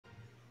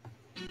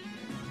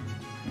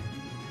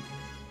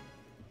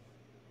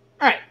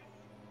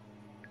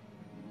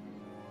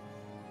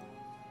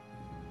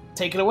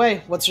take it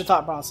away. What's your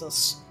thought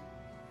process?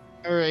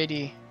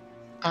 Alrighty.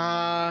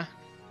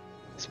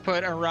 Let's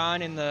put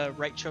Iran in the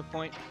right choke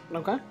point.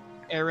 Okay.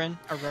 Aaron,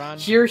 Iran.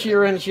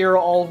 Here, and here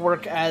all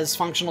work as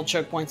functional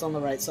choke points on the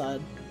right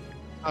side.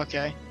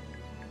 Okay.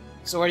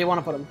 So where do you want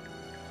to put him?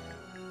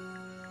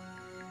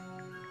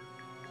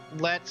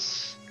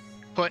 Let's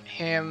put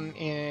him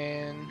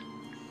in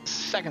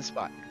second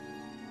spot.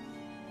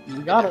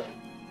 You got it.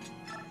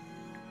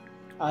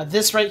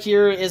 This right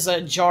here is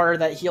a jar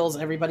that heals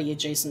everybody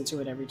adjacent to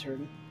it every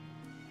turn.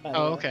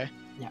 Oh, okay.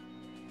 Yeah.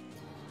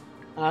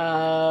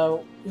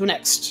 Who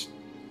next?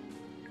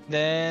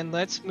 Then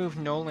let's move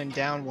Nolan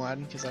down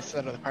one, because that's the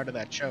other part of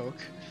that choke.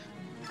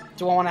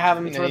 Do I want to have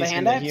him throw the he's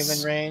hand in axe? the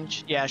healing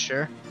range. Yeah,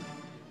 sure.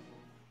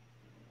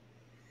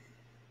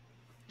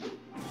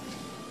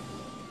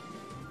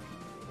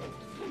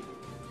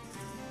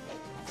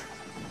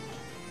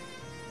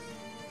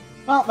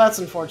 Well, that's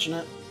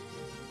unfortunate.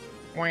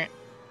 Wah.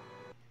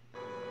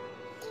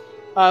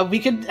 We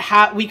could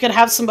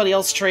have somebody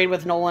else trade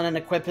with Nolan and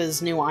equip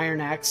his new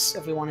Iron Axe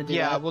if we want to do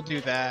that. Yeah, we'll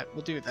do that.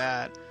 We'll do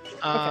that.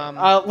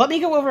 Okay. Let me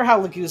go over how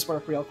Lagoos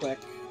work real quick.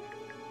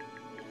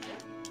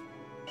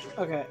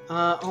 Okay.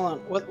 Hold on.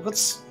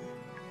 What's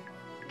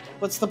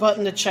the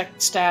button to check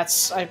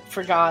stats? I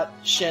forgot.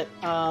 Shit.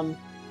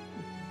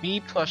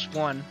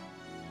 B+1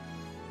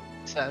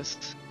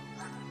 says.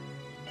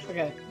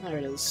 Okay, there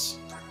it is.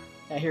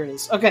 Yeah, here it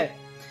is. Okay.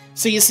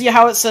 So you see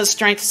how it says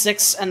strength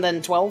 6 and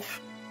then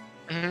 12?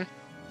 Mm-hmm.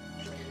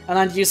 And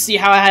then do you see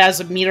how it has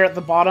a meter at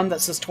the bottom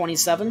that says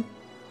 27?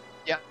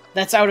 Yeah.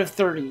 That's out of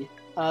 30.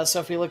 So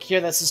if we look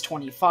here, this is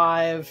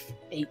 25,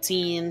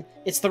 18.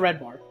 It's the red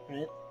bar,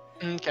 right?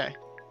 Okay.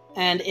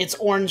 And it's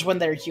orange when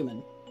they're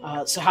human.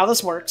 So how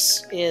this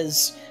works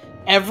is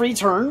every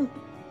turn,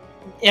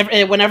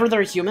 whenever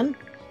they're human,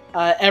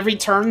 every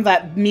turn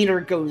that meter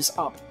goes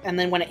up. And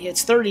then when it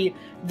hits 30,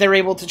 they're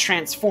able to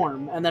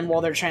transform. And then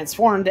while they're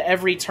transformed,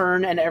 every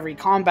turn and every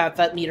combat,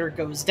 that meter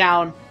goes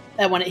down.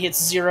 And when it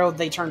hits 0,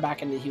 they turn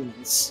back into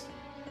humans.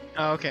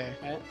 Oh, okay.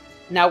 Right?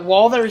 Now,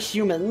 while they're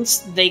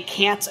humans, they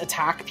can't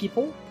attack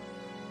people,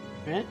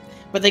 right?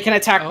 But they can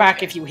attack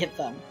back if you hit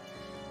them.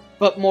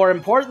 But more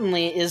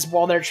importantly is,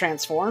 while they're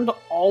transformed,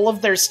 all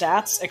of their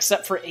stats,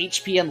 except for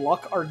HP and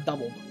luck, are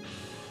doubled.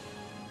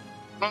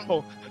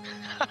 Oh.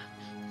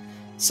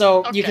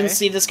 So you can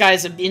see this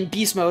guy's in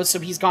beast mode, so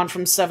he's gone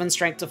from 7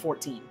 strength to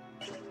 14.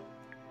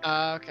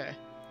 Okay.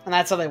 And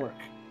that's how they work.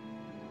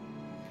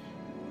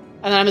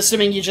 And I'm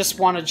assuming you just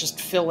want to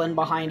just fill in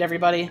behind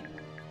everybody.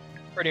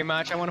 Pretty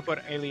much. I want to put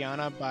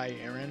Eliana by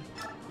Aaron.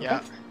 Yeah.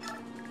 Okay.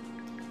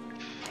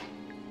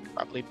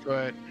 Probably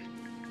put...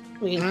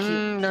 We can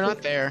keep... they're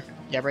not there.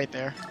 Yeah, right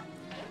there.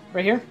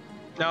 Right here?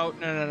 No.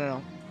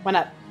 Why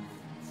not?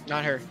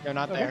 Not her. No,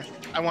 not there.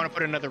 I want to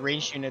put another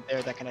ranged unit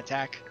there that can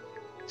attack.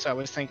 So I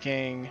was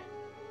thinking...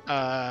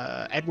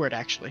 Edward,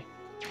 actually.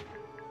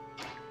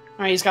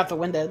 Alright, he's got the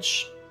wind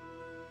edge.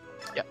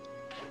 Yep.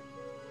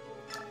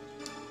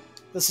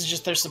 This is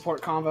just their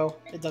support combo.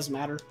 It doesn't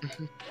matter.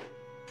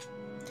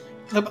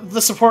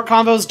 The support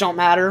combos don't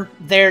matter.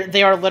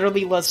 They are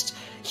literally list.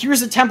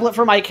 Here's a template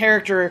for my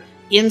character.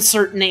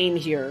 Insert name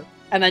here,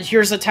 and then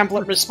here's a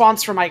template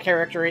response for my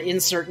character.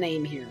 Insert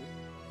name here.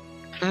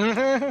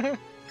 Yeah,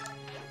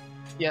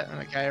 and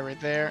the guy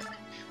right there.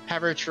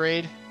 Have her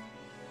trade.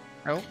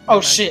 Oh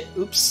shit!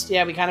 Oops.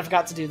 Yeah, we kind of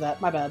forgot to do that.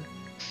 My bad.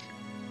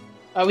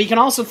 We can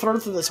also throw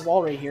through this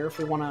wall right here if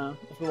we wanna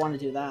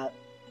do that.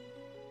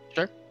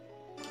 Sure.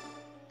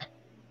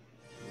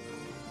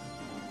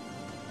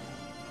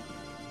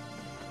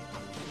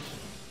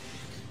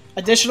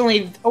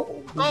 Additionally,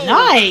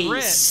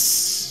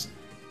 nice!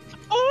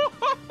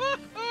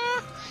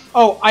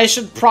 Oh, I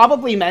should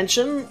probably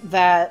mention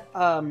that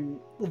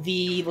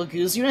the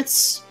Lagoos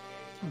units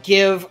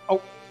give...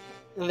 Oh,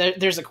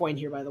 there's a coin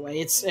here, by the way.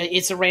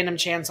 It's a random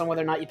chance on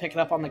whether or not you pick it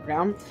up on the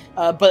ground.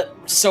 But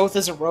Soth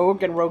is a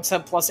rogue, and rogues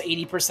have plus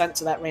 80%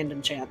 to that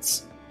random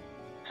chance.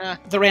 Huh.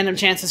 The random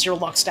chance is your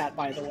luck stat,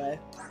 by the way.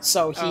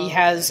 So he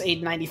has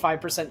a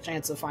 95%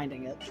 chance of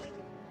finding it.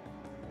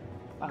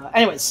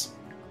 Anyways...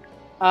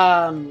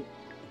 I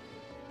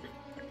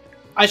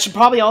should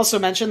probably also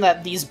mention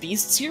that these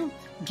beasts here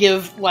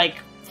give, like,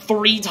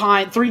 3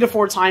 to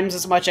 4 times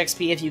as much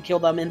XP if you kill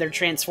them in their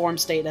transformed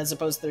state as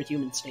opposed to their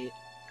human state.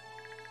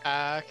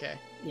 Okay.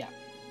 Yeah.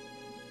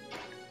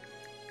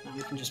 Now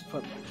we can just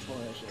put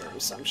Flora here or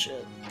some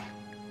shit.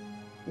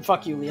 And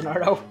fuck you,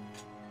 Leonardo.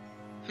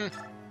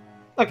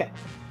 Okay.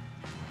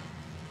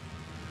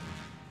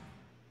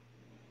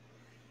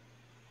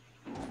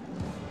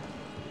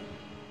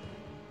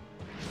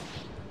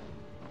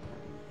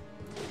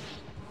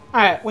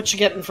 Alright, what you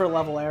getting for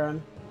level,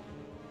 Aaron?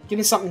 Give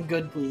me something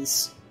good,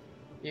 please.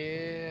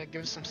 Yeah,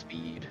 give us some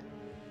speed.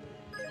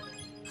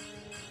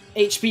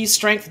 HP,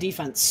 strength,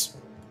 defense.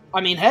 I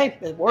mean, hey,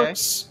 it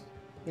works.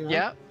 Okay. You know?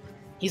 Yeah.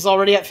 He's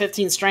already at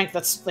 15 strength.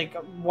 That's, like,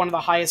 one of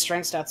the highest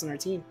strength stats in our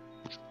team.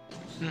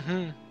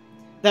 Mm-hmm.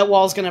 That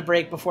wall's gonna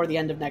break before the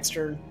end of next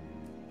turn.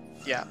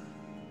 Yeah.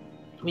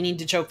 We need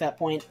to choke that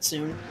point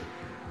soon.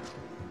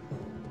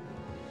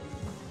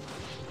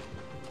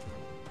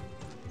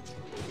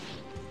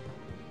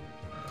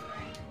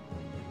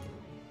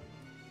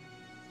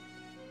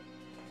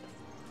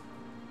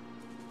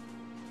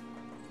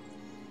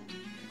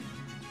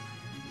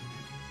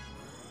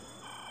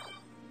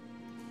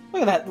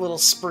 Look at that little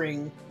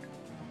spring.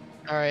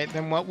 Alright,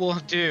 then what we'll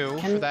do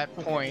for that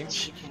Okay, point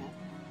she can't.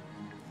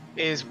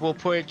 is we'll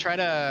try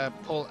to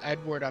pull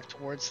Edward up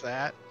towards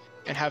that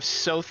and have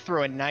Soth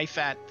throw a knife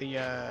at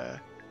the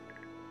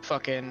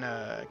fucking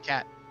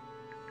cat.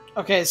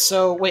 Okay,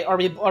 so wait, are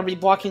we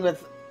blocking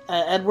with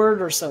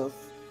Edward or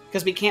Soth?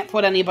 Because we can't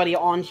put anybody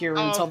on here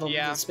until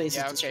the space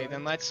is destroyed. Okay,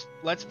 then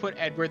let's put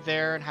Edward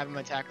there and have him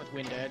attack with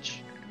Wind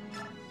Edge.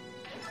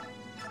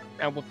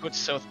 And we'll put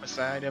Soth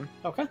beside him.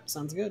 Okay,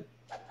 sounds good.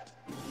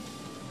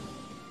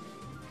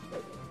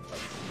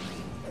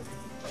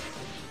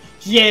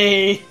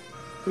 Yay!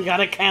 We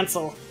gotta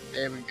cancel.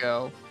 There we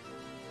go.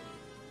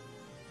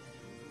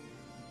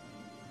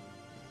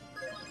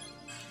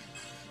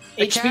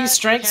 HP,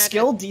 strength,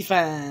 skill,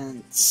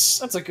 defense.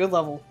 That's a good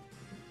level.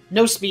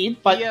 No speed,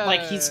 but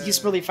like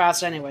he's really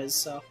fast anyways.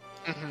 So.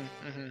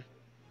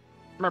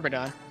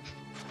 Myrmidon.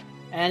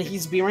 And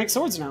he's B-rank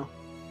swords now.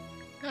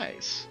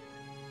 Nice.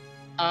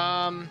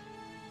 That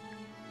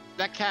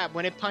cat,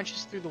 when it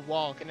punches through the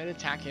wall, can it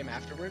attack him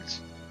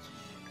afterwards?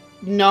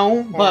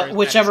 No, but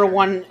whichever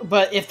one.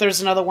 But if there's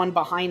another one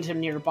behind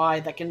him nearby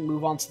that can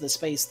move onto the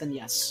space, then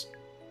yes.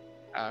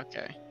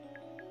 Okay.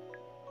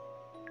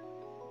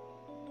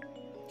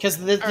 Because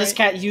this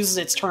cat uses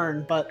its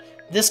turn, but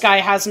this guy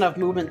has enough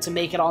movement to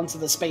make it onto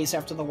the space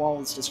after the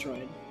wall is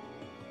destroyed.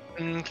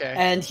 Okay.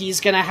 And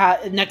he's gonna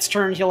have next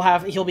turn.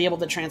 He'll be able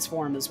to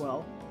transform as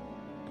well.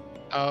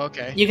 Oh,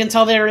 okay. You can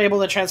tell they're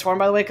able to transform,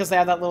 by the way, because they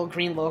have that little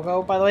green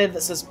logo. By the way,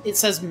 that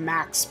says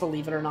Max.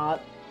 Believe it or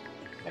not.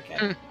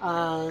 Okay.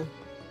 All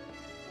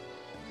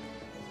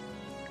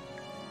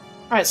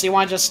right. So you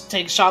want to just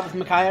take a shot with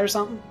Micaiah or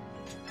something?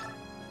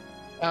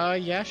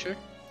 Yeah, sure.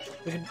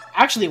 We could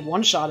actually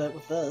one-shot it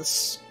with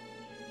this.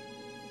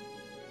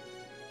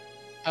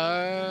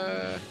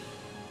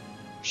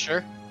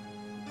 Sure.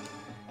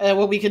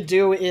 What we could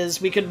do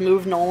is we could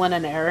move Nolan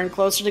and Aaron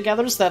closer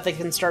together so that they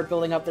can start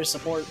building up their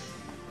support.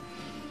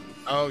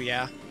 Oh,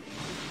 yeah.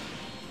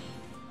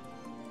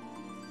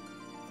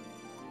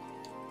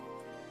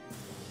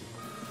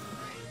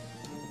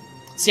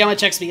 See how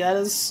much XP that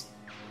is?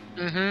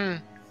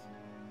 Mm-hmm.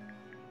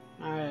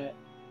 Alright.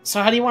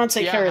 So how do you want to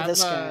take care of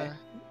this guy?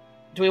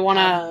 Do we want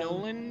to...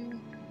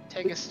 Nolan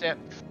take a step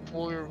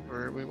forward?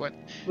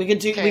 We could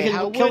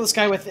kill this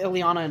guy with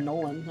Ileana and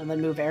Nolan, and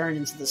then move Aaron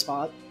into the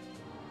spot.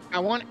 I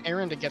want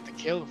Aaron to get the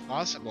kill if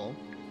possible.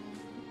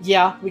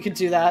 Yeah, we could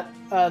do that.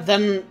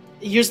 Then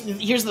here's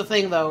the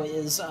thing though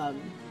is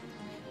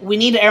we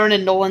need Aaron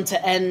and Nolan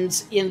to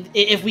end in.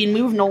 If we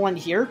move Nolan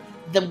here,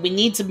 then we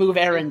need to move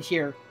Aaron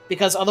here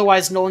because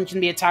otherwise Nolan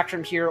can be attacked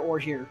from here or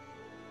here.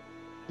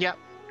 Yep,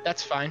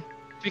 that's fine.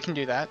 We can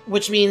do that.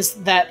 Which means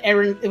that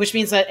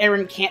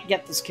Aaron can't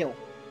get this kill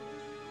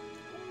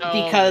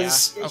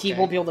because he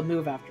won't be able to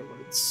move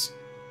afterwards.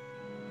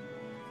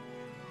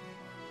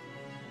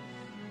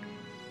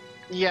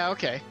 Yeah,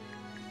 okay.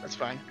 That's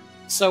fine.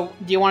 So,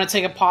 do you want to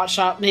take a pot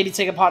shot? Maybe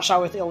take a pot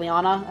shot with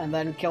Ileana and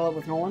then kill it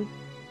with Nolan?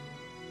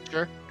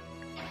 Sure.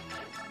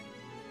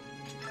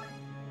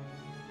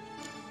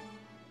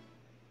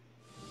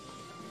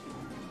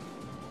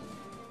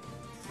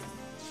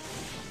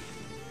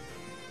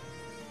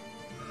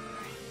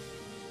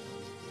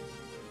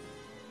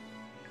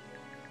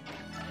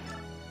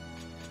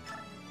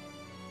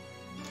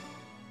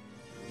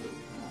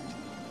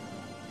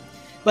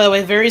 By the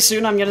way, very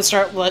soon I'm going to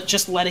start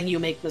just letting you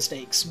make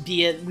mistakes,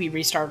 be it we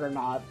restart or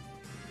not.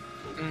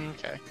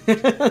 Okay.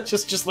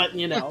 just letting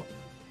you know.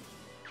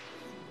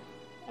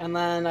 And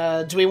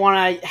then, do we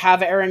want to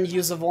have Aaron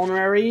use a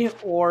vulnerary,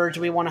 or do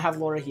we want to have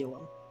Laura heal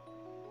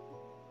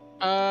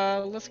him?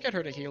 Let's get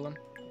her to heal him.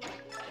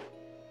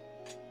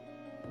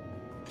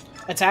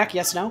 Attack,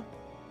 yes, no?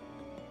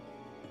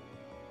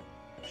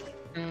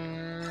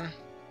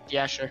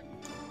 Yeah, sure.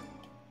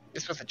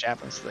 It's with the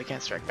javelin, so they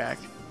can't strike back.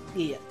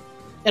 Yeah.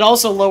 It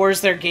also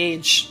lowers their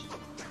gauge.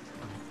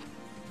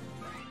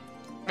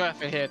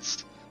 If it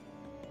hits.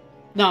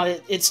 No,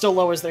 it still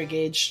lowers their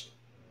gauge.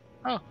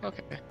 Oh,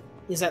 okay.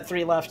 He's at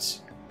 3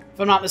 left. If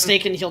I'm not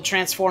mistaken, he'll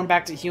transform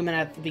back to human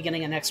at the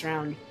beginning of next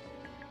round.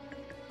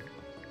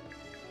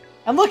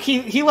 And look,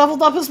 he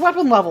leveled up his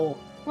weapon level.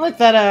 Look,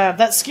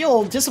 that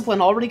skill,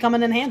 discipline, already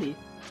coming in handy.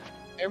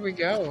 There we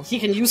go. He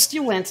can use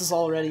steel lances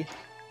already.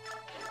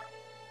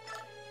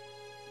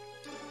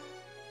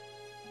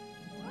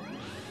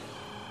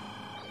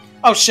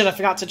 Oh shit, I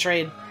forgot to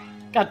trade.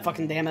 God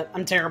fucking damn it,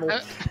 I'm terrible.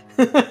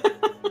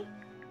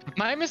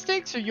 My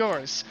mistakes or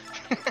yours?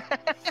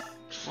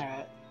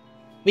 Alright.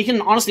 We can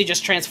honestly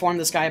just transform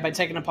this guy by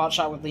taking a pot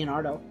shot with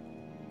Leonardo.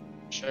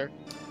 Sure.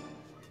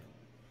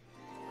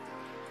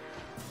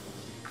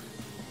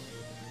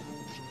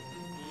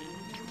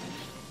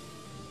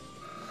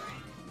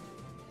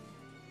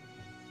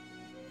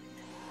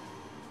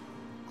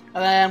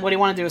 And then, what do you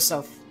want to do with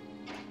Soph?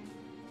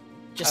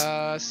 Just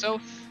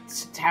Soph.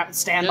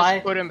 Stand by?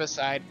 Just put him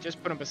beside.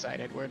 Just put him beside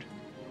Edward.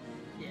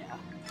 Yeah.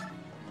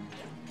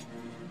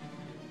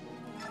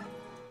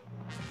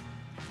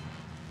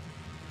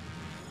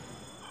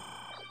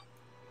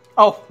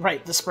 Oh,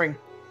 right, the spring.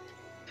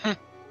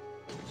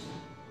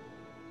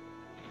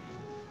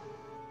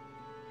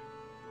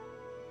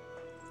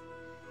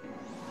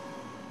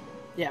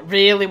 Yeah,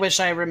 really wish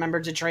I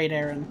remembered to trade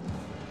Aaron.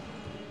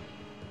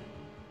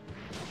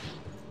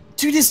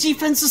 Dude, his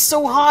defense is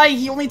so high,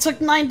 he only took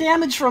 9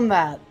 damage from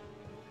that.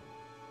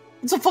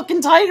 It's a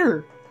fucking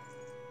tiger.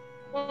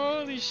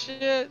 Holy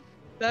shit.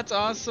 That's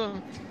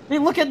awesome. Hey,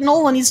 look at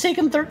Nolan, he's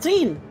taken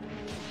 13.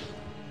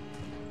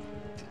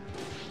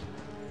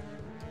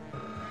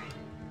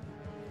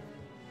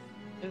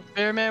 This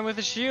bear man with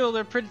a shield,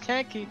 they're pretty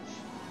tanky.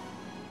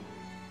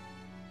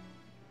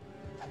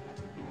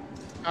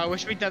 I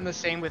wish we'd done the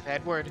same with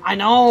Edward. I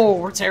know,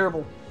 we're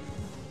terrible.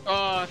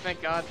 Oh,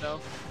 thank God,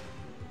 though.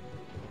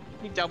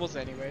 He doubles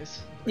anyways.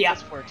 Yeah.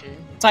 That's 14.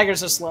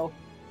 Tigers are slow.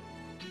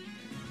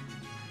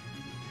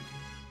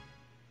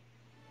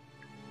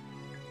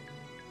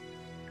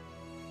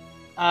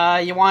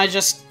 You want to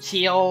just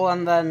heal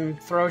and then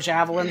throw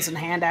javelins and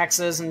hand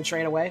axes and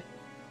trade away?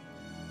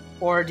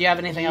 Or do you have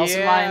anything else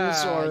in mind?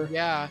 Or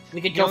yeah. we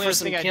could go for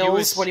some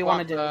kills. What do you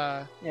want to do?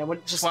 Yeah,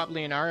 what? Just swap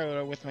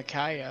Leonardo with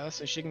Micaiah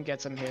so she can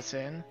get some hits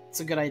in. It's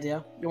a good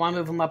idea. You want to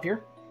move him up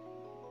here?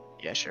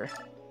 Yeah, sure.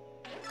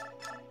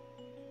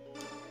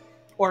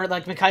 Or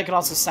like Micaiah could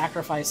also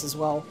sacrifice as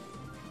well.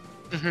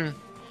 Mm-hmm.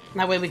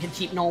 That way we could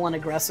keep Nolan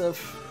aggressive.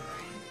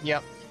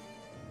 Yep.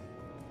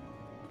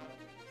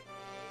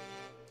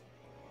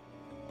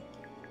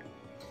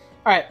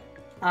 Alright.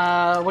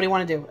 What do you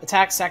want to do?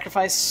 Attack,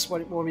 sacrifice?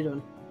 What are we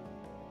doing?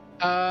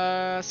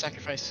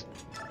 Sacrifice.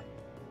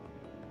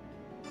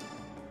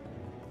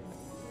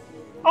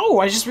 Oh,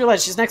 I just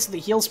realized she's next to the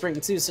heal spring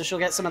too, so she'll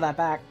get some of that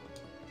back.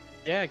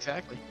 Yeah,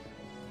 exactly.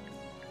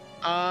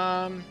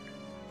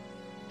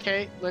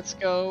 Okay, let's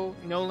go.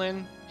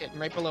 Nolan, getting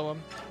right below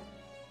him.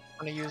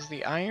 Want to use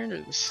the iron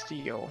or the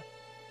steel?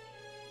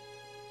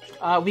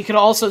 We could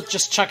also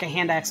just chuck a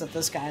hand axe at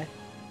this guy.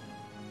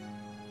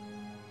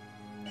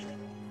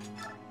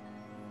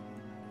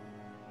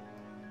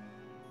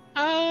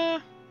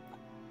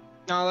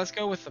 No, let's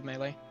go with the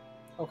melee.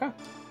 Okay.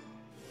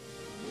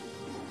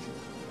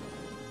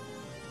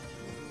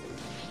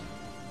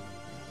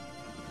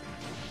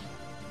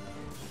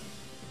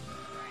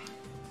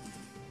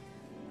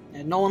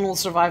 And no one will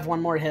survive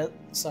one more hit,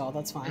 so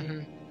that's fine. Mm-hmm.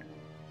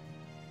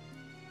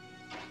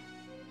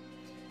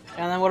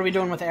 And then what are we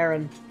doing with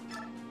Aaron?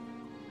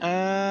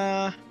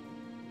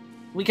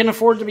 We can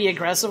afford to be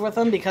aggressive with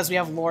him because we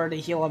have lore to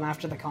heal him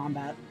after the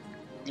combat.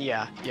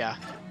 Yeah, yeah.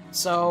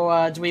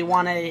 So, do we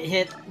want to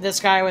hit this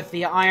guy with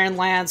the Iron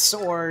Lance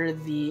or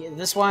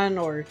this one,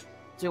 or do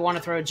we want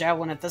to throw a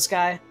javelin at this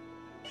guy?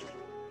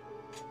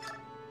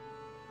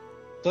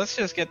 Let's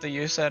just get the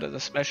use out of the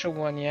special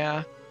one,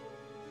 yeah.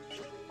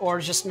 Or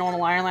just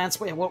normal Iron Lance?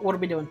 Wait, what are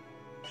we doing?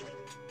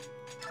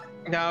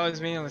 No, I was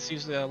meaning let's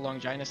use the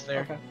Longinus there.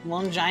 Okay,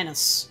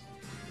 Longinus.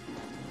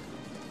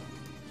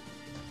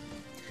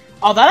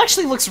 Oh, that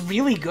actually looks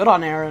really good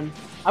on Aaron.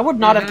 I would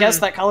not have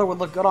guessed that color would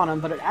look good on him,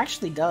 but it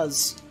actually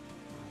does.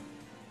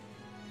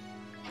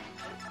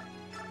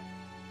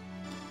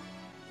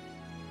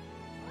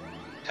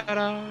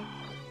 Ta-da!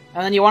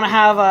 And then you want to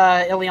have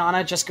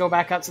Ileana just go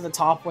back up to the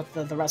top with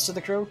the rest of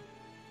the crew?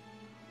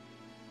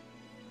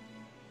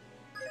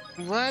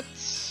 What?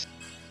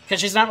 Because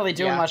she's not really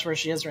doing much where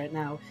she is right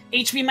now.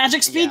 HP,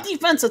 magic, speed,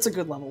 defense! That's a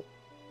good level.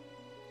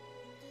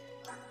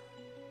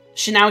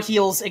 She now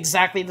heals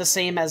exactly the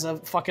same as a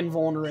fucking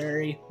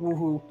vulnerary.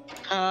 Woohoo.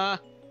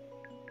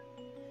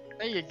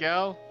 There you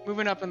go.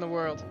 Moving up in the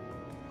world.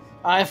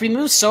 If we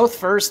move south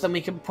first, then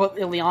we can put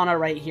Ileana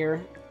right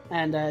here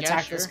and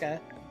attack this guy.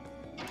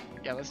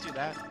 Yeah, let's do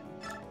that.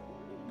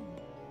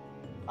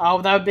 Oh,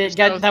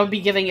 that would be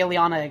giving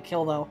Ileana a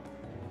kill though.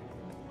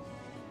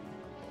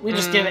 We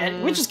just give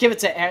it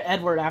to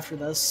Edward after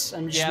this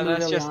and just move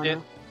that's Ileana. just it.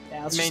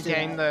 Yeah, let's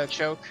maintain the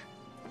choke.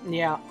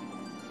 Yeah.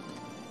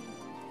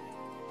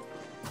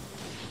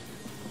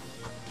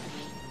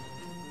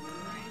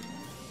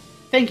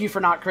 Thank you for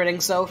not critting,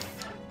 Soph.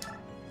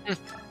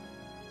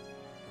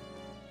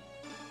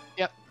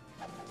 Yep.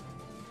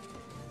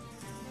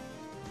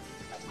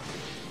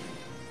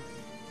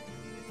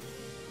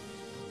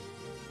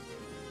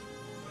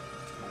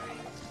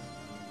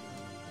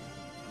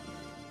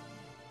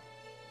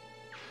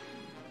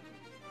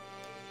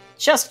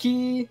 Chest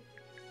key!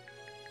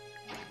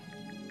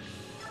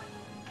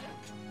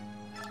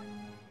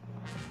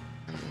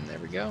 There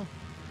we go.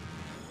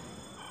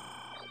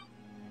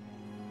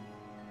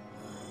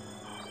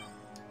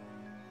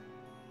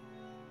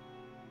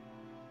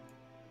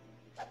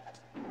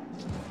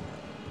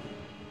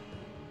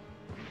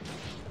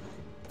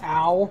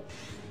 Ow.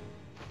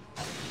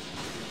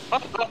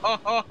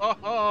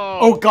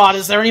 Oh god,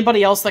 is there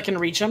anybody else that can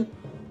reach him?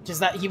 Because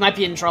that he might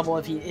be in trouble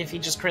if he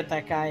just crit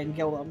that guy and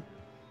kill him.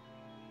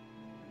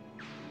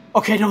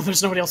 Okay, no,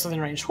 there's nobody else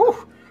within range. Whew.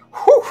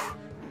 Whew.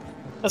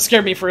 That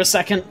scared me for a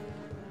second.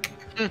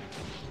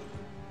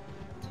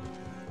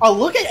 Oh,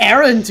 look at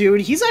Aaron,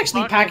 dude. He's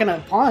actually packing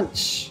a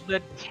punch. The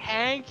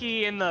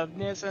tanky and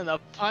the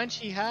punch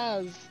he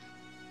has.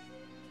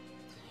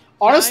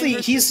 Honestly,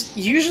 he's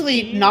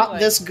usually not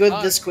this good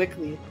this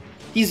quickly.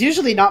 He's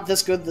usually not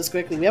this good this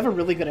quickly. We have a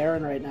really good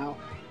Aaron right now.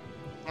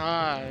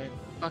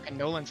 Fucking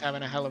Nolan's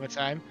having a hell of a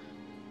time.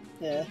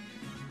 Yeah,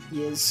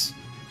 he is.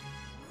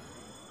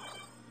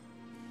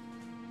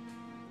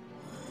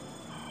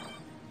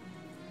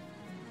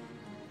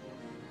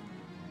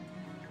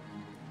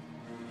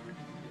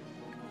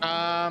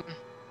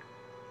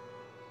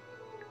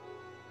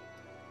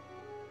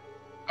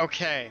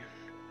 Okay.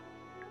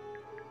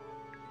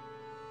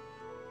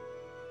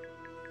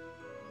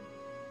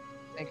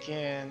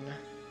 Again,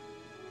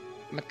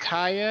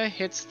 Micaiah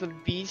hits the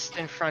beast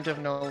in front of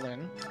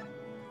Nolan.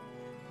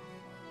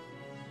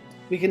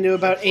 We can do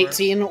about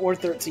 18 or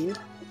 13. 18.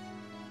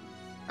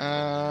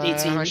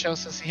 How much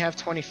else does he have?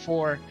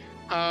 24.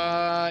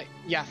 Yeah,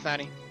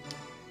 30.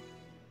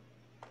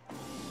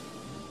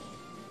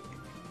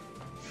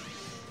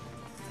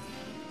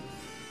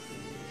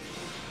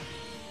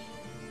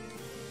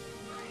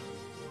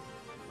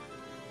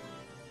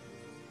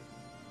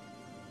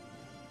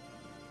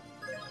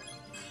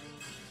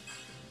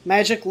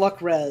 Magic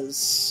Luck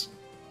Res.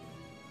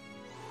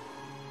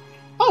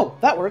 Oh,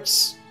 that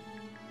works.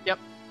 Yep.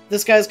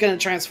 This guy's gonna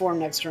transform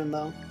next turn,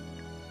 though.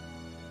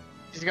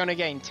 He's gonna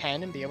gain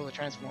 10 and be able to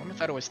transform. I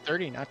thought it was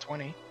 30, not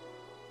 20.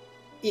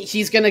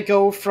 He's gonna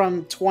go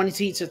from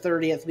 20 to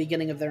 30 at the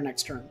beginning of their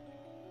next turn.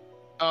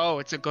 Oh,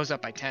 it goes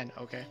up by 10.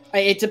 Okay.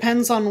 It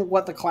depends on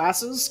what the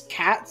class is.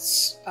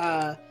 Cats,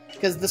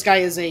 because this guy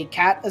is a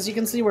cat, as you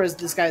can see, whereas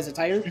this guy is a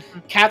tiger.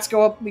 Cats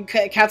go up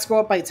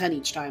by 10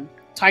 each time.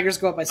 Tigers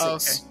go up by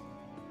 6.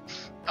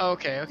 Oh,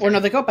 okay. Or no,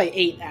 they go up by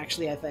 8,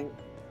 actually, I think.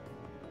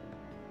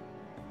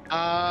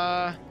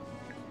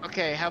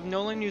 Okay, have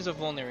Nolan use a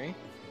vulnerary.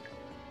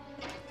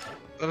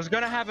 I was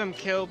gonna have him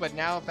kill, but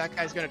now if that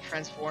guy's gonna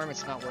transform,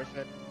 it's not worth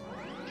it.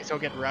 Because he'll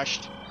get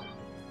rushed.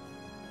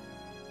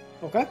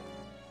 Okay.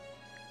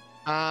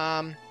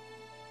 And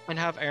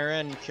have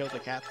Aaron kill the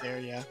cat there,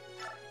 yeah.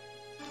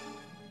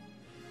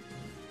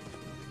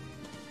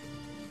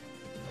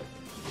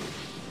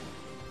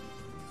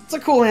 It's a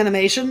cool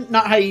animation,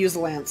 not how you use the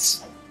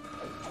lance.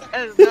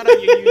 That is not how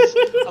you use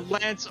a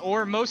lance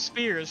or most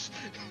spears.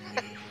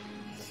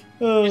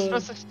 You're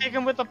supposed to stick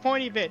him with a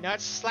pointy bit,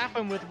 not slap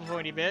him with a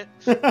pointy bit.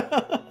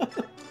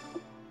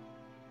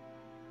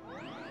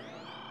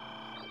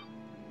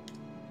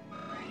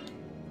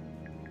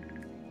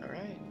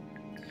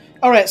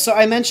 Alright, so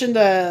I mentioned,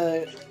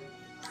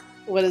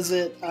 what is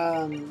it,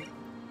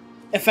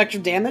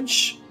 effective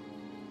damage.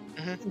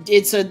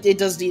 It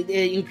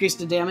increases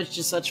the damage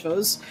to such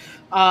foes.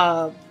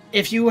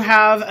 If you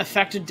have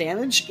effective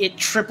damage, it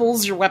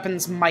triples your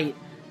weapon's might.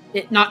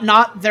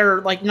 Not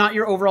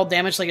your overall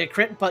damage like a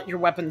crit, but your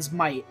weapon's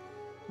might,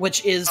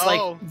 which is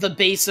like the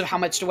base of how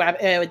much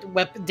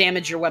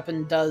damage your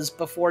weapon does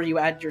before you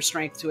add your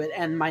strength to it,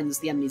 and minus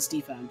the enemy's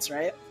defense,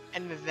 right?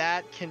 And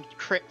that can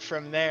crit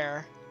from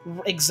there.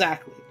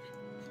 Exactly.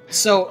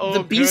 So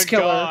the Beast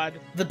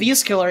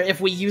Killer, if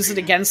we use it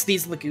against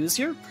these Lagoos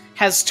here,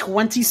 has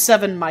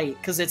 27 might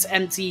because it's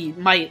empty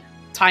might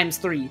times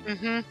 3.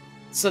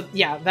 So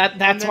yeah,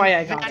 that's why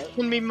I got it. That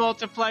can be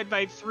multiplied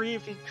by 3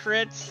 if he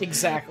crits.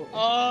 Exactly.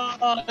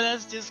 Oh,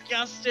 that's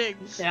disgusting.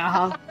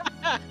 Yeah.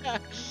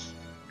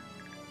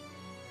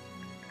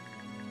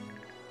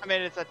 I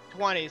mean, it's a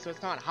 20, so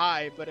it's not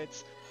high, but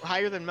it's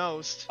higher than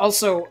most.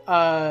 Also,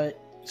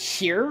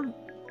 here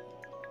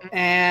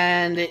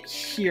and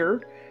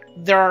here,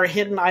 there are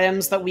hidden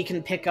items that we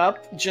can pick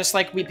up, just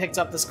like we picked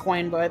up this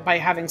coin by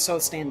having So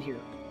stand here.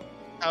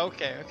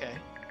 Okay.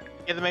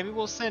 Yeah, then maybe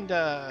we'll send,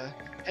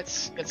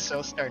 it's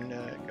So starting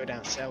to go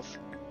down south.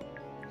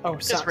 Oh,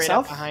 just right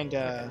south? Behind,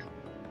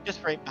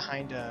 just right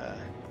behind,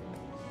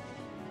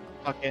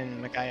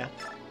 fucking Micaiah.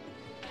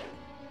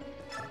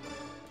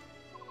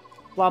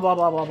 Blah, blah,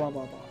 blah, blah, blah,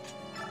 blah, blah.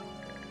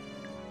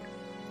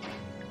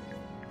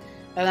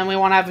 And then we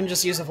want to have him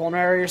just use a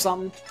vulnerary or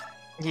something?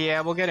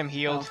 Yeah, we'll get him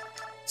healed. Oh.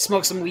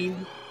 Smoke some weed.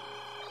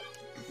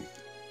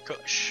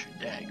 Gosh,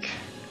 dang.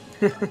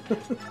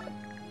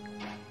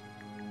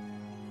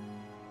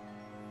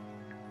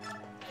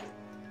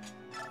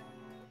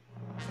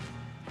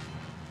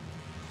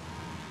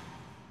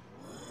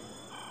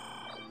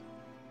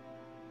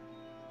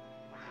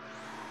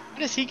 Why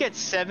does he get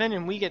 7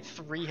 and we get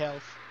 3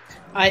 health?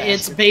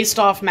 It's based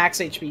off max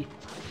HP.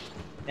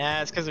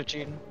 Nah, it's because they're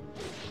cheating.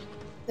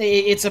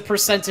 It's a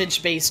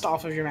percentage based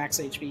off of your max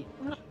HP.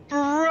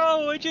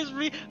 Bro, I just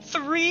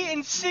 3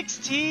 and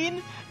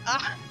 16?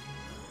 Ah.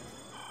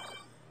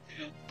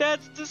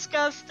 That's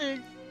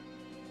disgusting.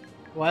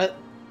 What?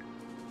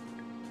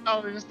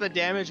 Oh, it's the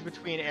damage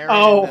between Aaron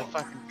and the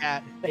fucking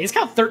cat. He's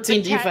got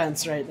 13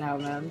 defense right now,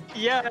 man.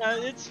 Yeah,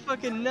 it's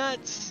fucking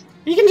nuts.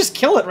 You can just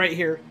kill it right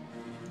here.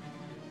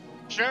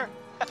 Sure.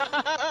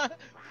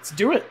 Let's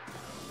do it.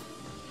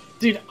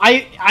 Dude,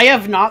 I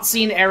have not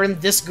seen Aaron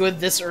this good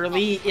this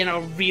early in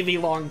a really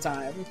long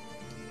time.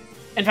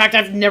 In fact,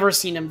 I've never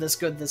seen him this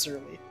good this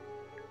early.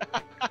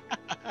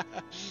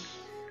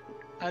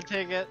 I'll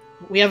take it.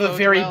 We have a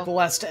very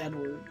blessed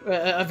Edward.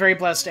 A very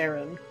blessed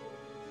Aaron.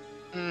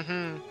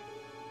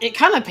 It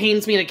kind of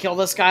pains me to kill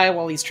this guy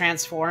while he's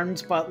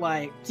transformed, but,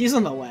 like, he's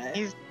in the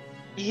way.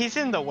 He's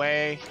in the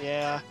way,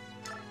 yeah.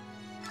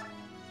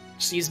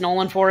 Just use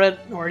Nolan for it,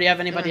 or do you have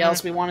anybody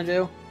else we want to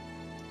do?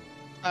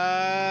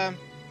 Let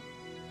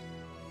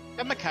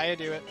Micaiah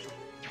do it.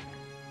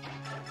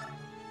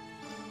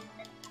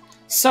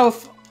 So,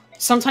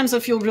 sometimes I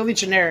feel really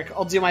generic.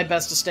 I'll do my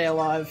best to stay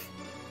alive.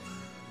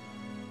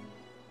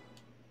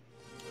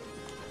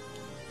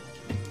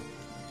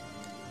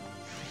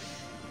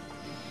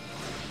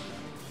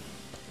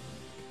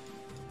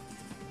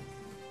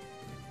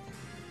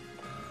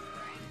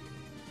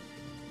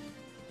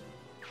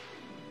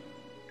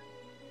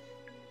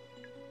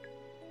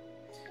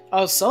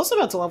 Oh, So's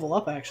about to level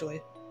up,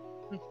 actually.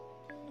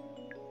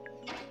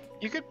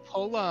 You could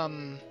pull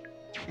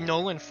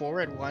Nolan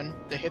forward one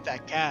to hit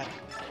that cat.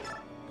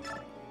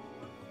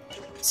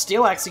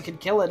 Steel Axe, he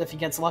could kill it if he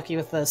gets lucky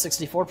with the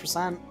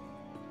 64%.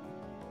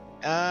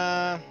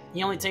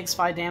 He only takes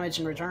 5 damage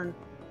in return.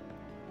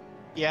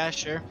 Yeah,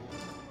 sure.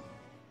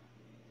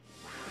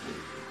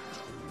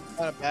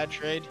 Not a bad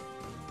trade.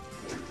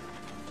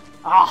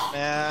 Ah,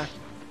 Yeah.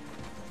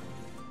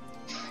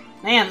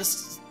 man,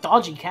 this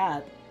dodgy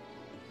cat.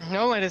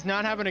 Nolan is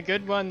not having a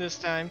good one this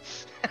time.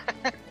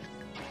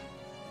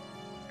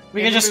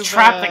 We can just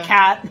trap the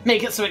cat,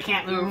 make it so it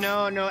can't move.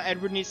 No,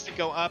 Edward needs to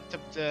go up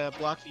to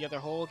block the other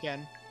hole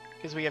again.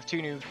 Because we have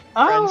 2 new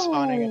friends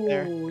spawning up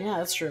there. Oh, yeah,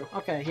 that's true.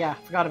 Okay, yeah,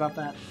 forgot about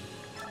that.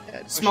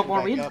 Yeah, Smoke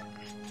more weed? Up.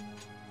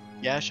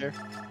 Yeah, sure.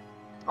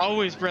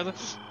 Always, brother.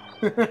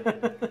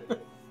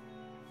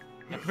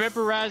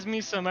 Vaporize me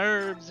some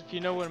herbs, if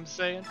you know what I'm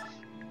saying.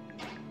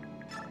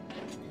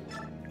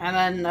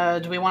 And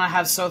then, do we want to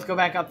have Soth go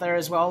back up there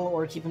as well,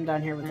 or keep him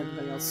down here with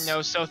everybody else?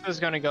 No, Sotha's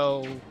gonna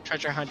go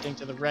treasure hunting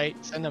to the right.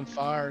 Send him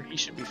far. He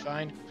should be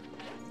fine.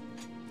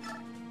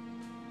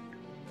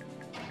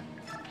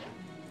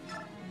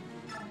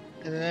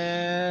 And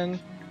then...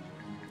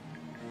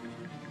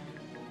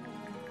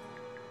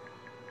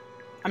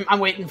 I'm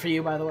waiting for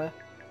you, by the way.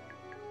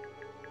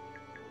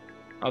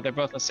 Oh, they're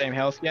both the same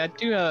health. Yeah,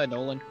 do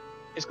Nolan.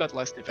 He's got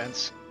less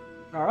defense.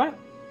 Alright.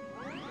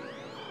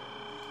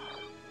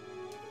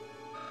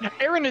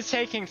 Aaron is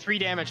taking 3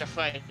 damage a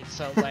fight,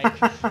 so, like,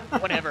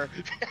 whatever.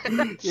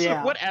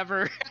 Yeah.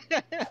 Whatever.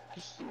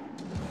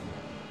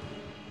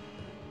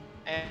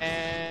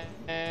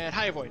 and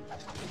high avoid.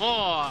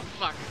 Oh,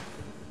 fuck.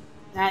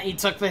 Ah, he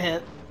took the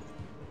hit.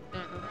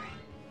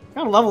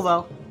 Got a level,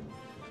 though.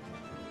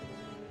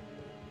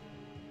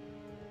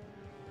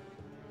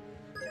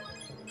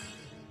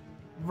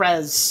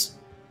 Rez.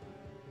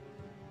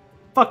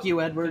 Fuck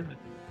you, Edward.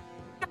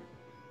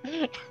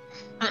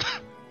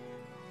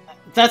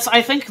 That's,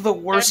 I think, the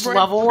worst Edward,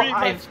 level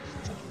I've...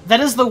 That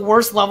is the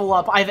worst level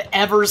up I've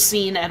ever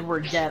seen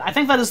Edward get. I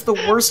think that is the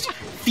worst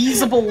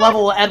feasible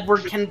level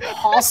Edward can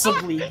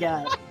possibly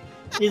get.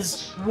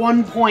 Is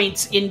 1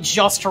 point in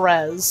just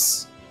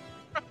Rez.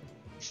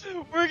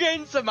 We're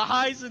getting some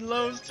highs and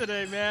lows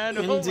today, man.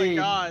 Indeed. Oh my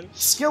god.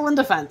 Skill and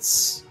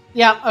defense.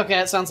 Yeah, okay,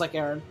 it sounds like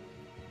Aaron.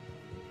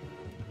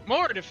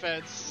 More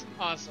defense.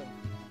 Awesome.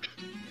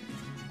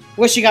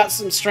 Wish you got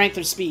some strength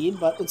or speed,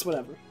 but it's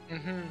whatever.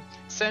 Mm-hmm.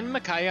 Send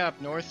Micaiah up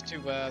north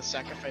to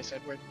sacrifice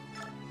Edward.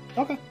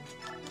 Okay.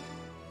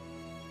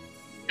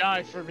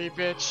 Die for me,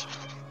 bitch.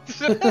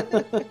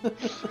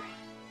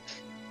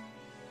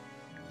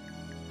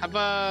 How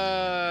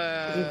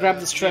about We can grab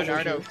this treasure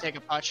Leonardo here. take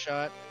a pot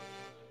shot?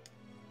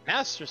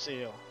 Master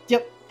Seal.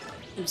 Yep.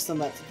 I'll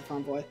send that to the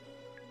convoy.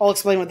 I'll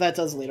explain what that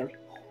does later.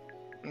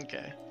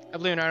 Okay.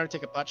 Have Leonardo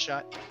take a pot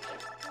shot.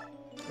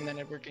 And then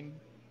Edward can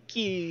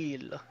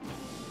kill.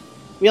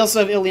 We also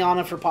have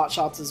Ileana for pot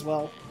shots as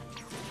well.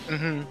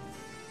 Mm-hmm.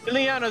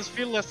 Ileana's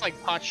feel less like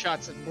pot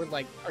shots and more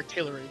like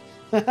artillery.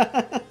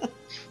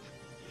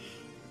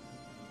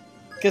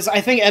 Because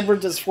I think Edward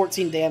does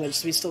 14 damage,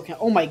 so we still can't...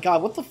 Oh my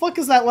god, what the fuck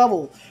is that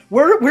level?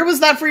 Where was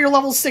that for your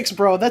level 6,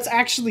 bro? That's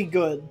actually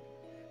good.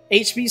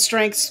 HP,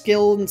 strength,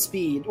 skill, and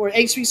speed. Or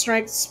HP,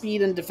 strength,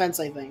 speed, and defense,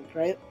 I think,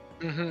 right?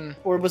 Mm-hmm.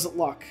 Or was it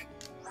luck?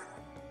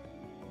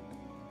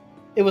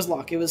 It was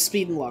luck. It was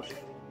speed and luck.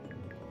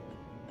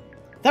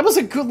 That was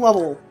a good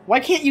level. Why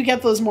can't you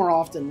get those more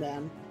often,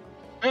 man?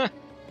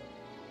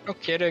 No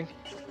kidding.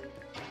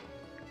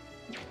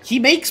 He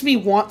makes me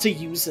want to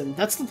use him.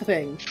 That's the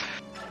thing.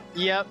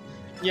 Yep.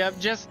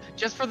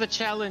 Just for the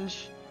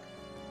challenge.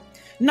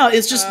 No,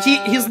 it's just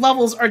his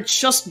levels are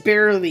just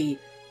barely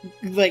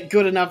like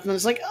good enough, and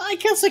it's like I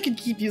guess I could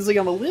keep using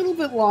him a little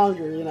bit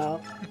longer, you know.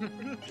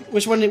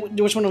 Which one do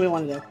we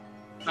want to do?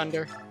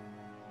 Thunder.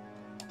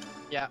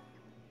 Yeah.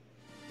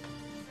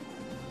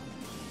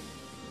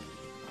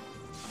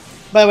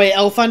 By the way,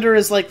 El Thunder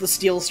is like the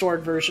steel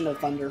sword version of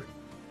Thunder.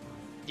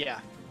 Yeah.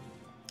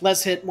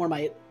 Less hit, more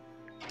might.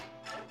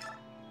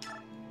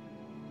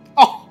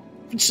 Oh,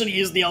 should have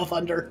used the El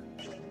Thunder.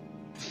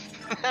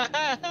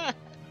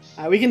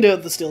 We can do it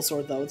with the steel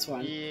sword though. It's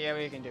fine. Yeah,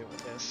 we can do it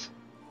with this.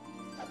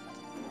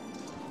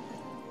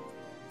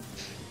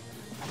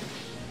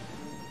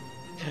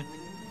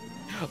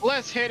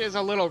 Less hit is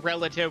a little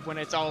relative when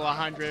it's all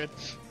 100.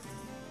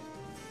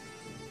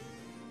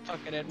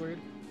 Fucking Edward.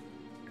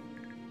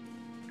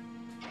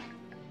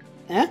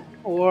 Eh?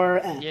 Or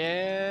eh?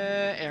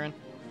 Yeah, Aaron.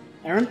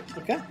 Aaron?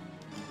 Okay.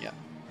 Yeah.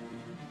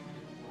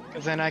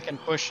 Because then I can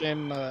push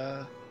him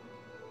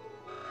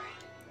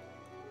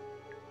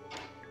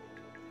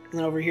And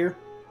then over here.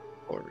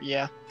 Or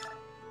yeah.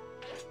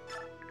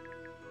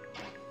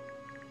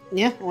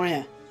 Yeah, or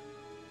yeah.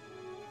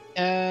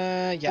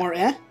 Yeah. Or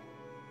eh?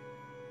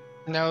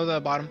 No, the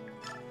bottom.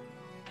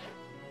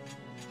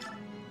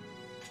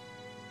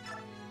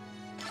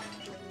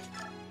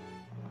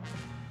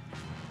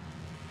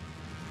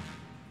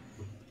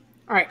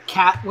 Alright,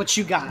 Cat, what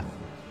you got?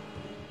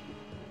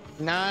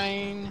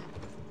 9,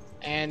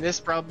 and this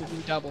probably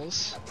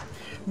doubles.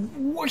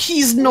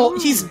 He's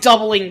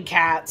doubling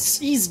cats.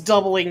 He's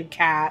doubling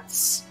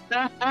cats.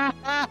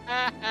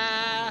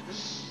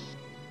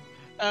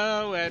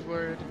 Oh,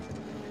 Edward.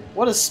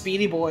 What a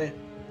speedy boy.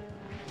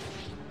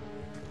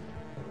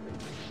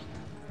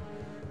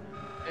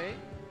 Okay.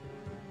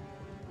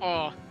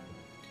 Oh.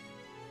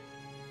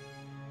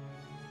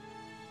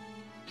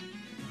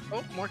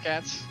 Oh, more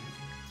cats.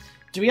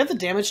 Do we have the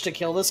damage to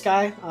kill this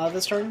guy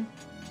this turn?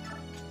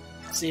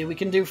 Let's see, we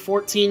can do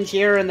 14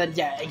 here, and then,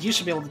 yeah, you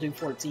should be able to do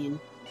 14.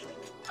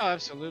 Oh,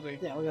 absolutely.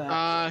 Yeah, look at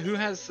that. Who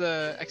has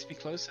the XP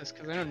closest?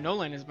 Because I know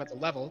Nolan is about to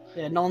level.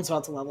 Yeah, Nolan's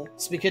about to level.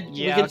 So we could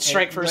Yeah,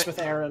 strike first with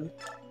Aaron.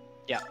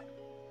 Yeah.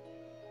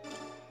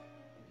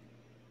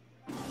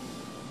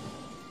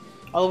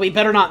 Although we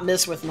better not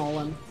miss with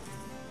Nolan.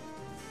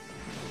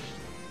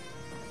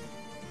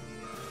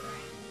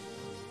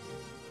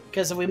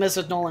 Because if we miss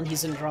with Nolan,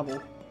 he's in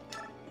trouble.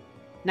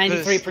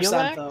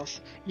 93% though.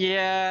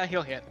 Yeah,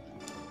 he'll hit.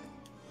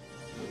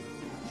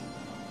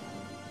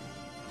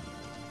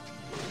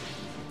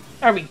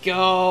 There we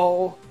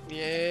go.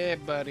 Yeah,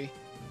 buddy.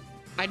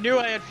 I knew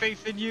I had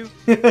faith in you.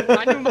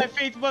 I knew my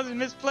faith wasn't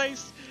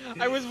misplaced.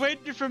 I was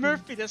waiting for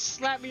Murphy to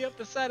slap me up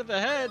the side of the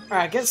head.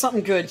 Alright, get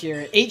something good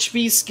here.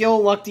 HP,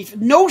 skill, luck,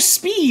 no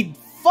speed!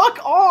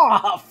 Fuck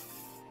off!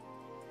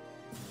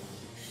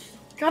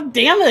 God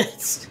damn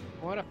it!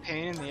 What a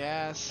pain in the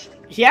ass.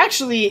 He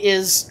actually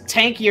is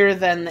tankier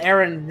than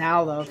Aaron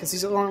now, though, because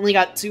he's only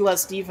got 2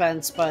 less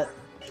defense, but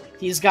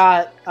he's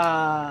got,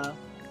 oh,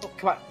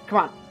 come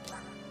on.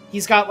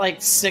 He's got,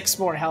 like, 6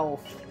 more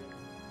health.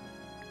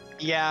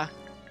 Yeah.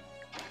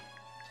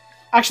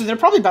 Actually, they're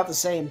probably about the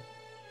same.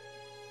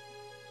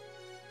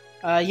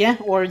 Yeah,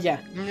 or yeah.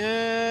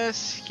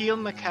 Yes, heal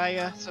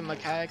Micaiah, so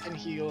Micaiah can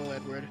heal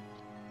Edward.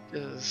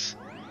 Because...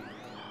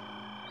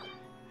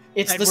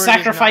 It's the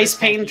sacrifice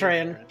pain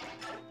train.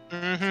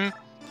 Mm-hmm.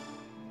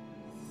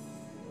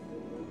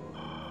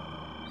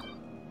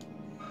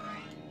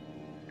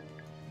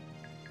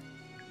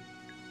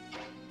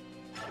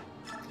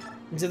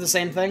 Do the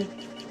same thing?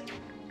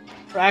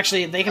 Or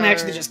actually, they can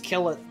actually just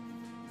kill it.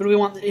 Who do we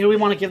want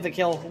to give the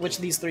kill? Which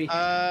of these 3?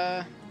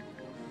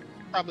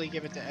 Probably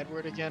give it to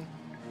Edward again.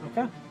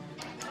 Okay.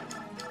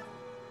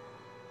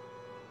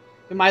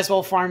 We might as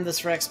well farm this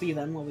for XP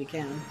then, while we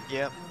can.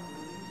 Yep.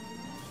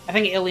 I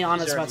think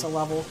Ileana's about to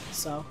level,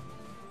 so...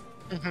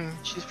 Mm-hmm.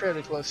 She's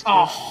fairly close, too.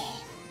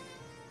 Oh!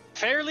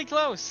 Fairly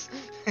close!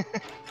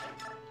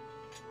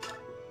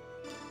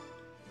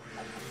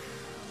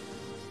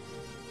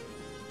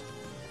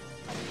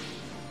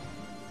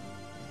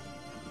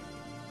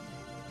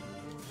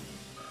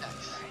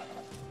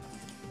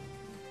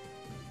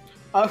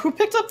 Who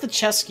picked up the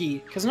chest key?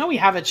 Because now we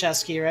have a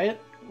chest key, right?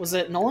 Was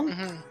it Nolan?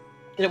 Mm-hmm.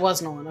 It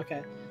was Nolan,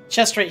 okay.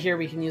 Chest right here,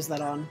 we can use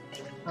that on.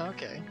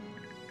 Okay.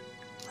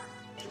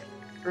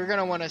 We're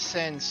gonna want to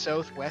send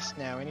southwest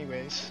now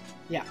anyways.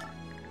 Yeah.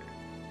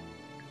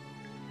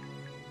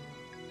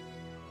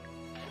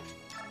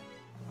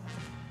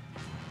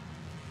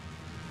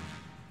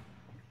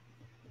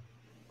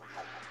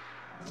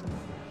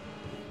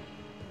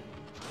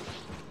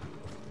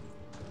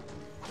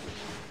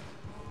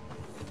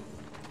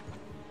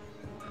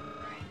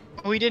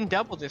 We didn't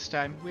double this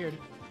time. Weird.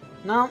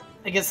 No,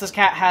 I guess this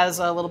cat has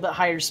a little bit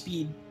higher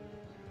speed.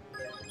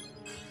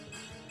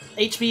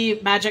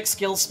 HP, magic,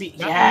 skill, speed.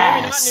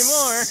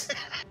 Yes!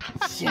 Not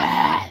anymore.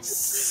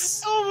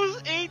 Yes!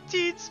 Almost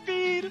 18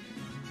 speed.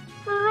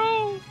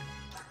 Bro.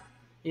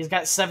 He's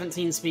got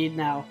 17 speed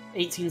now.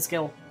 18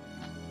 skill.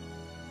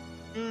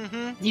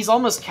 Mm-hmm. He's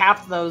almost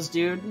capped those,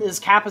 dude. His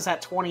cap is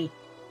at 20.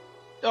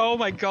 Oh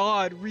my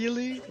god,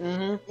 really?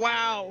 Mm-hmm.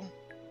 Wow.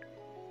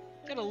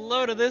 Got a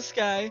load of this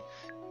guy.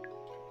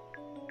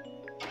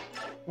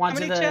 Want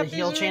How to many the chapters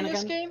heal are chain in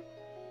this again? game?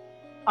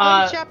 How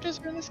many chapters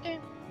are in this game?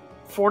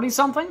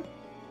 40-something?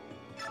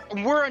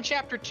 And we're on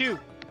chapter 2.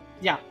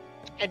 Yeah.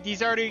 And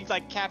he's already,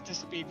 like, capped his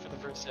speed for the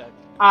first time.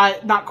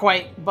 Not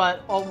quite,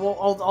 but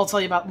I'll tell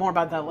you more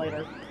about that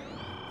later.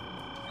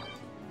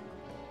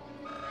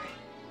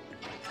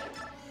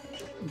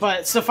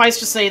 But suffice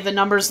to say, the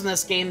numbers in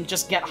this game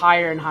just get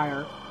higher and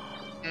higher.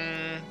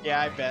 Yeah,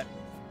 I bet.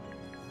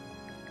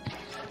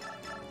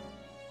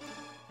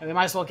 And we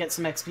might as well get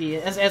some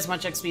XP, as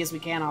much XP as we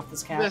can off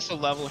this cat. This will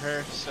level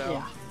her, so...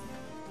 Yeah.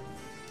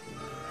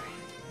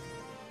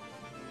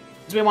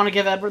 Do we want to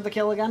give Edward the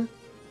kill again?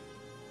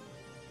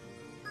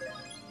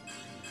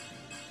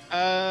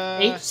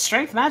 8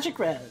 strength magic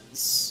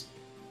res.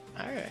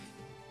 Alright.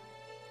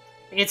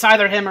 It's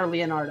either him or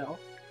Leonardo.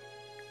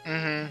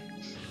 Mm-hmm.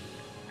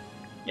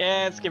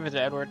 Yeah, let's give it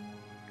to Edward.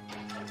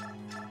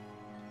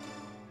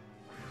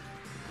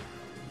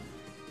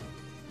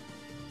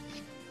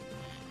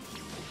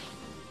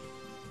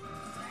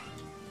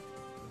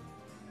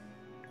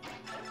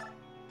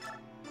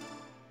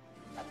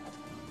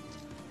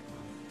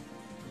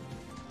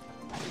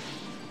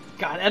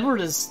 God,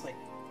 Edward is, like,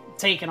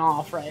 taking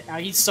off right now.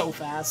 He's so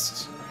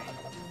fast.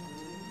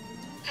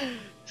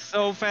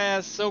 So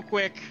fast, so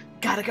quick.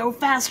 Gotta go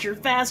faster,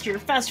 faster,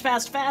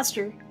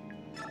 faster.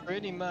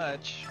 Pretty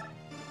much.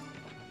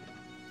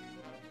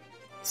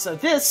 So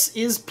this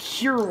is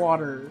Pure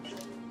Water.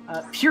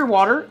 Pure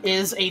Water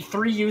is a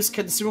 3-use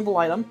consumable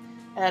item,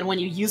 and when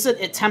you use it,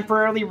 it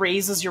temporarily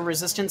raises your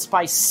resistance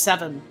by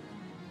 7.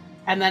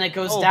 And then it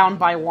goes down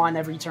by 1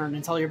 every turn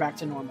until you're back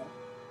to normal.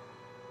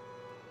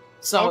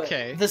 So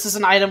this is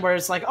an item where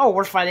it's like, oh,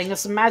 we're fighting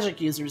some magic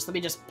users. Let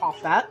me just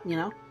pop that, you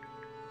know?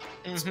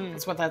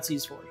 That's what that's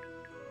used for.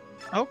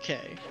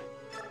 Okay.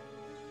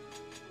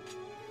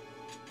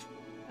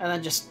 And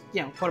then just,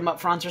 you know, put them up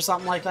front or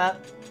something like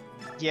that.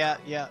 Yeah.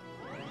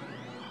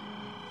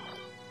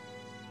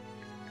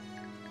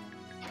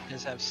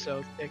 Just have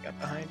so thick up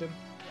behind him.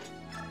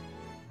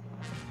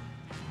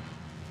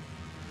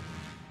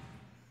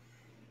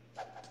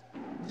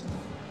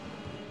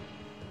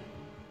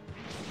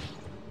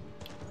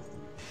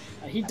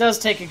 He does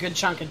take a good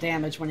chunk of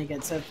damage when he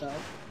gets hit, though.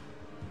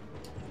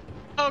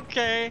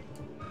 Okay.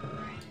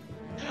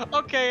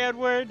 Okay,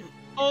 Edward.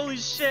 Holy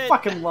shit.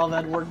 Fucking love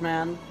Edward,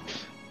 man.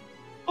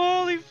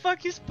 Holy fuck,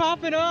 he's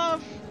popping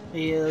off.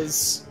 He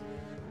is.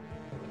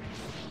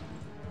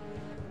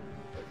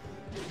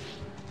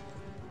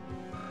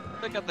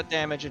 Look at the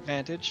damage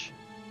advantage.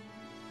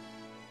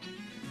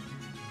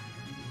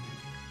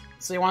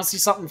 So you want to see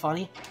something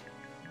funny?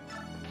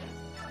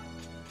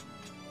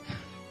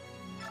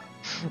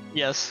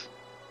 Yes.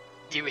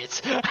 Do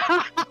it.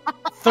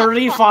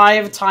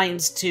 35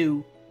 times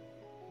 2.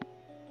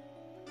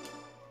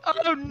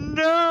 Oh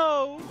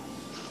no!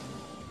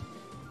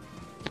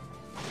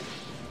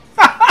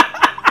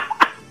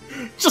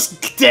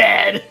 Just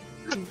dead!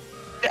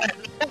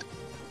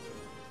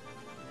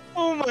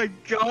 Oh my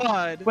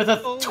god! With a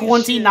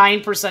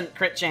 29%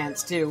 crit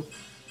chance, too.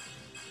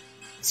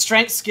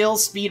 Strength, skill,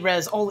 speed,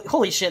 res.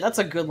 Holy shit, that's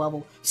a good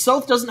level.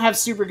 Soth doesn't have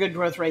super good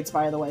growth rates,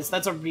 by the way, so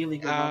that's a really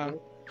good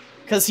level.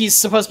 Because he's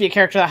supposed to be a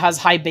character that has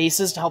high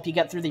bases to help you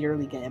get through the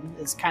early game.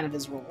 It's kind of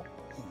his role.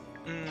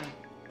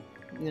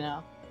 You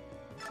know?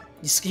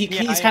 He's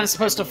kind of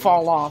supposed to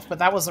fall off, but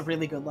that was a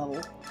really good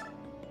level.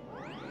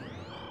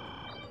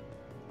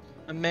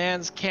 A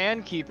man's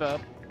can keep up.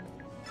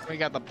 We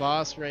got the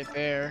boss right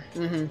there.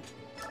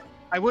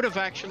 I would have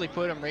actually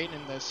put him right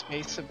in the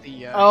space of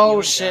the.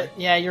 Oh shit!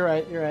 Guy. Yeah, you're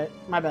right. You're right.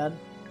 My bad.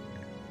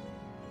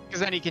 Because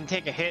then he can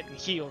take a hit and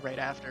heal right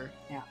after.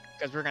 Yeah.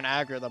 Because we're gonna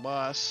aggro the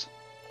boss.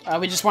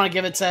 We just want to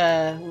give it to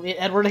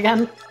Edward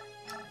again.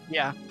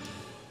 Yeah.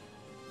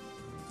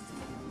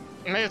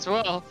 May as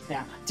well.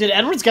 Yeah. Dude,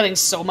 Edward's getting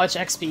so much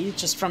XP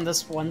just from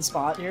this one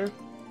spot here.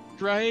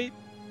 Right.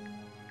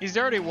 He's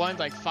already won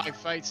like 5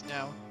 fights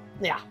now.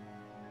 Yeah.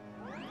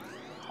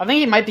 I think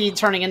he might be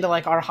turning into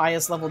like our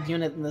highest leveled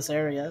unit in this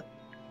area.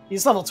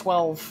 He's level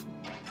 12.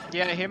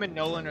 Yeah, him and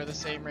Nolan are the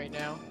same right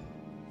now.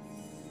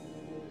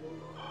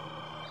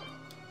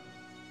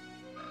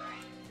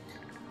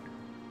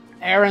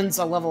 Aaron's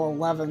a level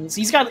 11. So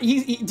he's got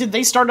did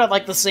they start at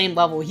like the same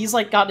level? He's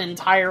like got an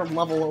entire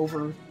level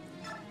over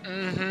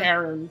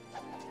Aaron.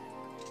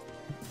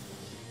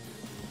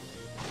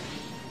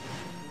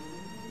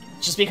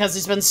 Just because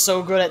he's been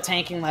so good at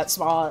tanking that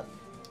spot.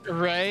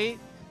 Right?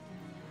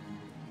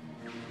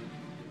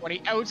 When he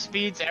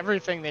outspeeds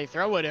everything they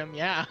throw at him,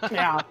 yeah.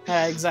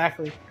 Yeah,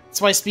 exactly.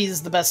 That's why speed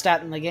is the best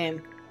stat in the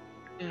game.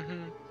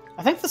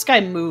 I think this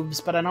guy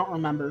moves, but I don't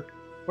remember.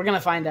 We're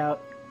gonna find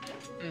out.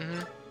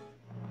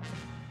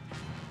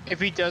 If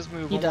he does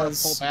move, we'll want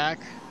to pull back.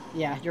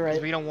 Yeah, you're right.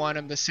 We don't want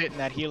him to sit in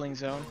that healing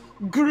zone.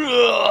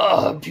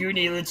 Grrr,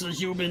 puny little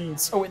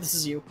humans. Oh wait, this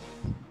is you.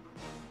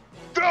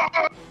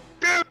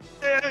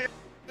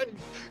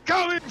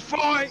 Come and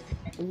fight!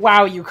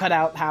 Wow, you cut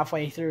out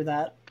halfway through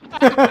that.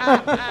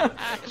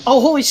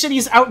 Oh, holy shit,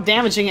 he's out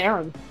damaging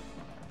Aaron.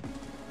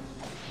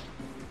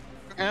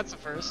 That's a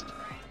first.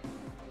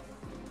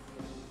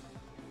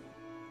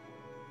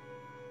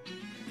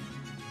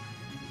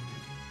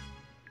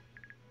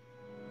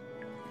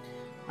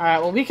 Alright,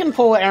 well, we can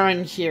pull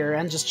Aaron here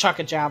and just chuck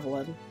a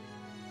javelin.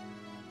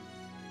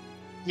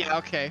 Yeah,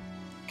 okay.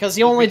 Because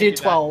you only do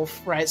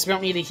 12, right? So we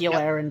don't need to heal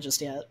Aaron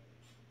just yet.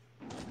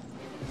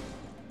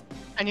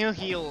 And he'll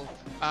heal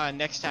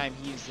next time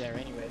he's there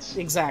anyways.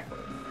 Exactly.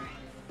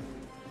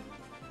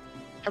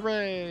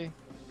 Hooray!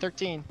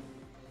 13.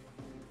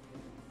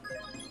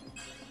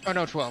 Oh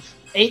no, 12.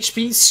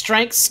 HP,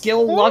 strength,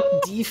 skill, luck,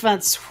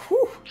 defense.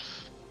 Whew.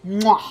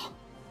 Mwah.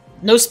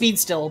 No speed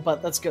still,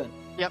 but that's good.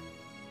 Yep.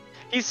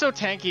 He's so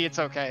tanky, it's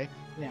okay.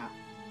 Yeah.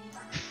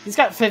 He's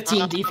got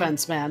 15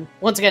 defense, man.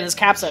 Once again, his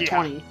cap's at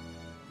 20.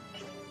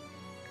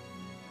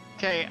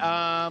 Okay,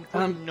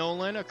 put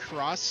Nolan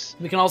across.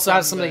 We can also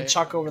have somebody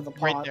chuck over the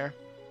pot. Right there.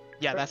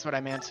 Yeah, that's what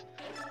I meant.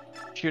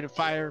 Shoot a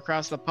fire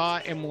across the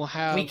pot, and we'll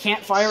have... We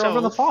can't fire over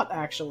the pot,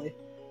 actually.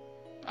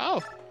 Oh.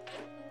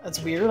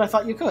 That's weird. I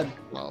thought you could.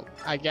 Well,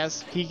 I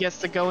guess he gets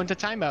to go into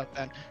timeout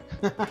then.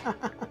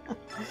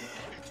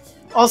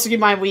 Also, keep in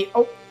mind,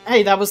 oh,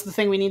 hey, that was the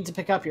thing we needed to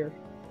pick up here.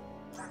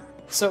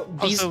 So,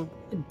 these...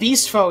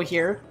 Beast Foe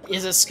here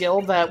is a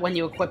skill that when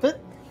you equip it,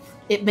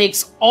 it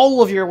makes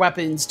all of your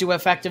weapons do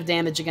effective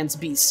damage against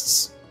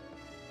beasts.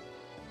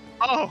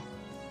 Oh!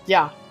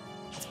 Yeah,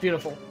 it's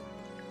beautiful.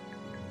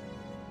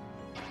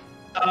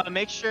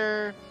 Make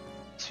sure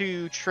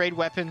to trade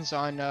weapons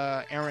on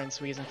Aaron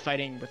so he isn't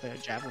fighting with a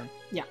javelin.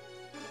 Yeah.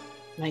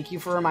 Thank you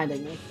for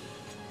reminding me.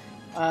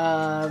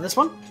 This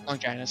one?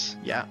 Longinus,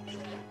 yeah.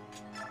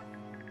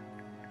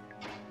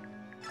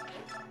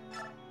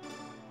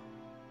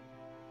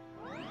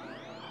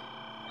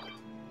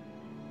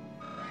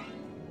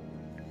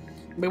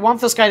 We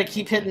want this guy to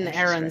keep hitting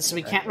Aaron, so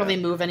we can't really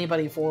move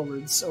anybody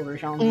forwards over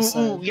here on this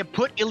side. Ooh, yeah,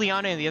 put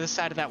Ileana on the other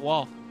side of that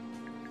wall.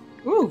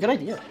 Ooh, good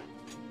idea.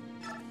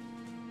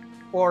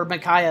 Or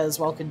Micaiah as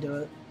well can do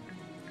it.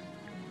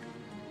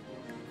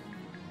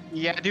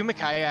 Yeah, do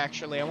Micaiah,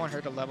 actually. I want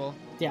her to level.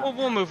 Yeah.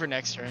 We'll move her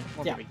next turn.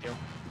 Won't be a big deal.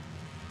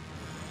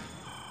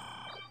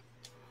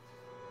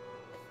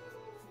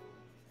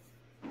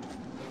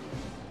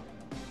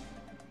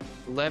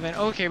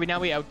 Okay, now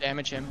we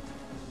outdamage him.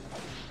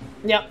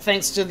 Yep,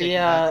 thanks to the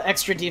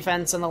extra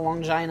defense and the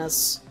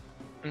Longinus.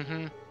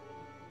 Mm-hmm.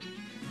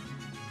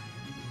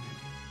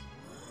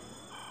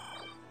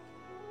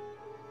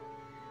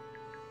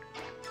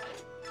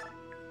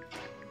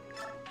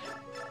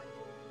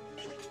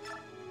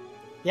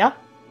 Yeah?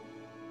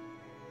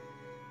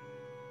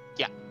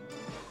 Yeah.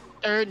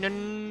 No,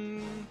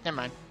 never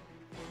mind.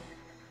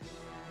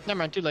 Never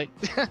mind, too late.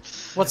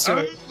 Let's do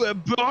it. Oh, a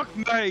black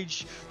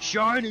mage!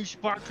 Shiny,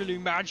 sparkly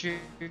magic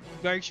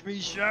makes me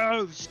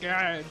so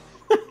scared.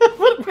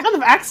 What kind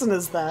of accent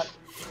is that?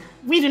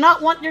 We do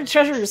not want your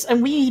treasures,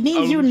 and we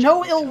mean you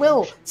no ill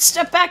will.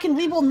 Step back and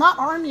we will not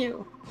harm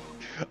you.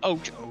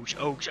 Oaks.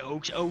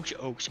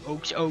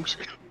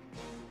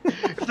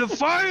 If the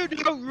fire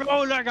don't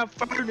roll like a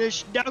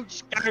furnace, don't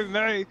scare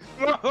me.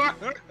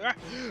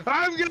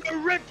 I'm gonna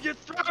rip your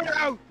throat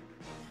out.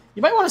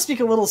 You might want to speak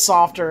a little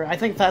softer. I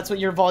think that's what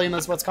your volume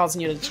is what's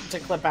causing you to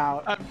clip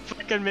out. I'm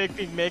fucking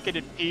making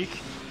it peak.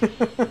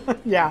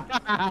 Yeah.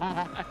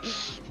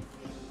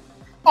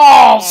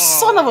 Oh,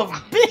 son of a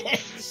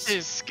bitch!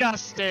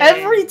 Disgusting.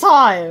 Every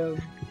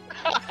time!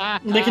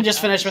 We can just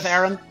finish with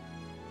Aaron.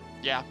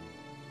 Yeah.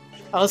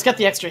 Oh, let's get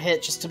the extra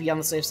hit just to be on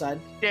the safe side.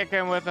 Kick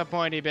him with a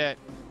pointy bit.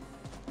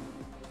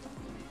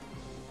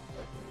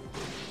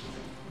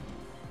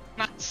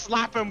 Not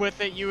slap him with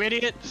it, you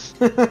idiot.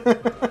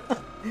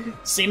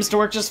 Seems to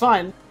work just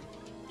fine.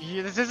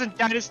 Yeah, this isn't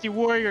Dynasty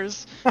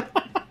Warriors.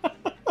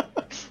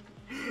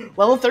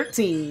 Level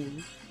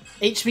 13.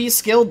 HP,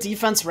 skill,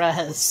 defense,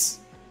 res.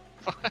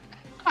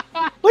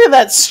 Look at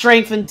that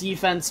strength and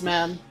defense,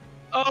 man.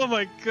 Oh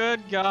my good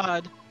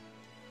god.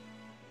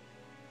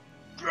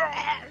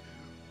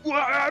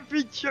 What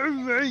happened to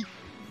me?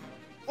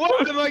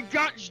 What are my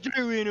guts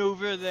doing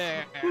over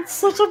there? It's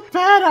such a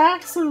bad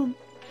accent.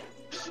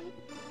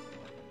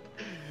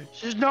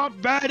 She's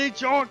not bad,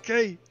 it's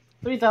okay.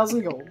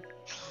 3,000 gold.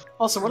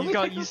 Also, what do we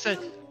pick You up? said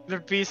they're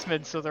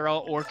beastmen, so they're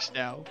all orcs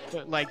now.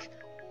 But like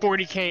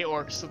 40k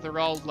orcs, so they're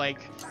all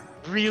like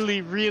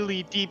really,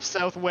 really deep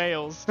South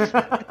Wales.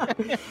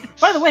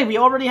 By the way, we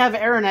already have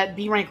Aaron at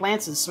B rank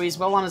lances, so he's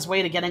well on his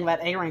way to getting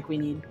that A rank we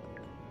need.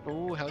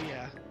 Oh hell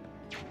yeah!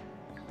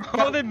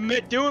 Oh,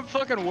 they're doing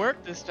fucking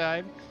work this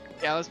time.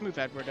 Yeah, let's move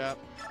Edward up.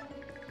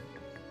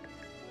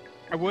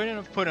 I wouldn't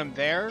have put him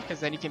there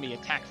because then he can be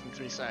attacked from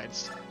 3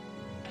 sides.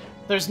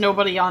 There's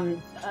nobody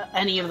on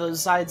any of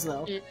those sides,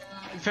 though. Yeah,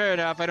 fair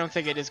enough. I don't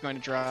think it is going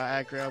to draw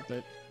aggro,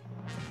 but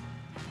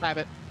have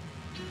it.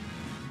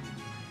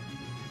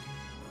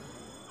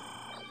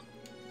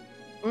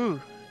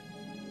 Ooh,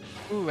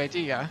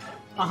 idea.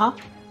 Uh-huh.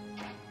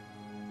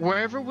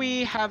 Wherever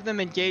we have them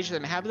engage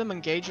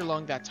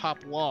along that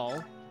top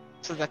wall,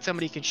 so that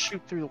somebody can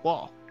shoot through the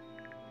wall.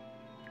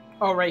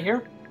 Oh, right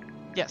here?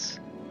 Yes.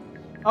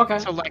 Okay.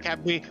 So like,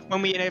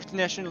 when we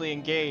internationally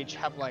engage,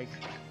 have like.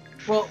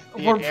 Well,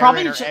 be we're it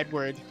probably Aaron or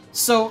Edward.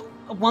 So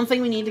one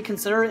thing we need to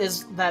consider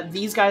is that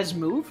these guys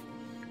move,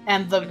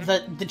 and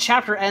the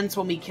chapter ends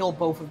when we kill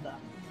both of them.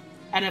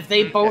 And if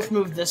they both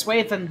move this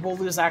way, then we'll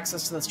lose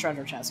access to this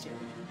treasure chest here.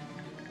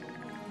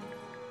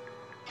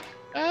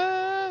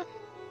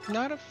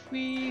 Not if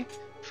we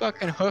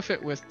fucking hoof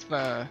it with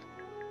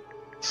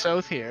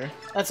South here.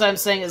 That's what I'm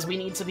saying, is we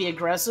need to be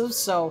aggressive,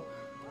 so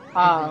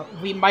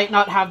we might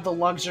not have the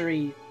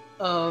luxury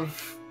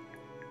of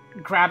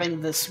grabbing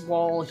this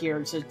wall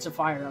here to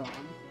fire on.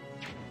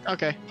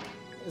 Okay.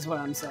 Is what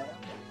I'm saying.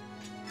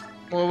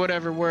 Well,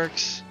 whatever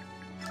works.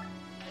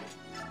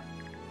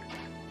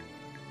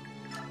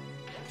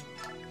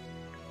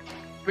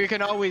 We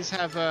can always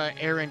have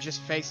Aaron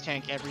just face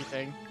tank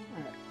everything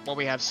while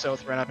we have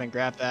South run up and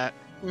grab that.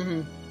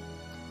 Mm-hmm.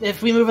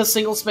 If we move a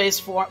single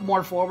space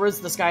more forwards,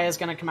 this guy is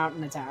going to come out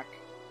and attack.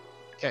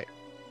 Okay.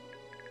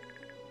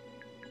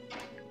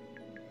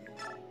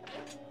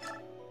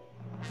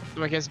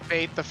 So I guess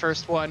bait the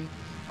first one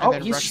and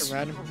then he's rush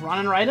around him.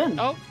 Running right in.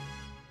 Oh,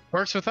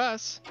 works with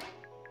us.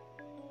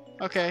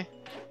 Okay.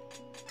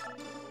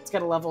 Let's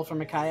get a level for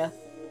Micaiah.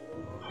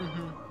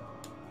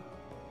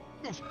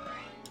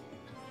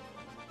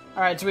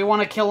 Alright, do we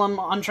want to kill him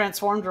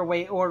untransformed or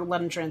wait or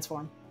let him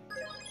transform?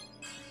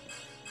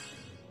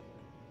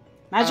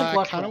 Magic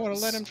luck. I kind of want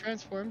to let him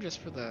transform just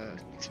for the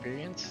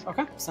experience.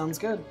 Okay, sounds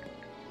good.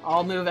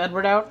 I'll move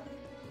Edward out.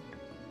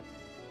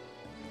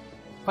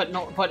 Put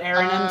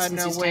Aaron in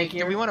since he's tankier.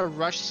 Do we want to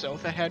rush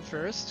Soth ahead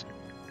first?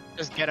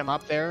 Just get him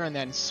up there and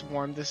then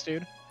swarm this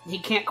dude? He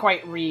can't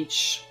quite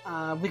reach.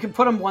 We could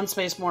put him one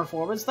space more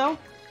forwards, though.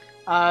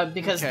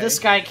 Because this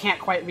guy can't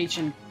quite reach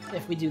him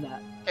if we do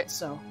that. Okay.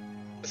 So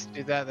let's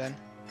do that then.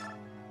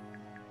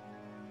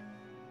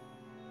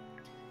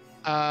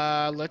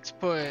 Let's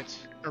put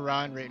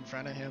Iran right in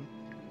front of him.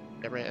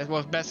 Yeah, right, as well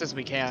as best as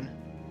we can.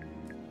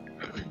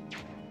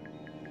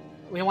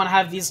 We want to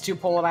have these two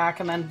pull it back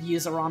and then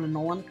use Iran and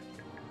Nolan.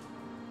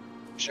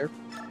 Sure.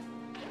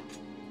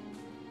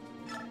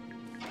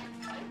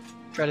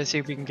 Try to see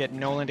if we can get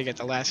Nolan to get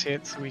the last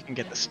hit so we can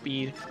get the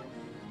speed.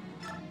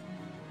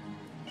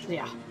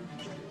 Yeah.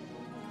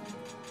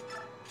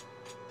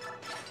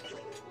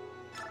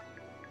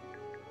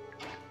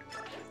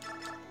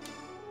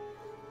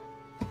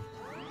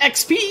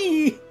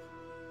 XP!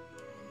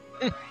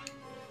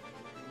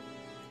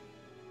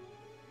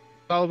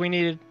 All we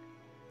needed.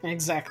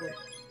 Exactly.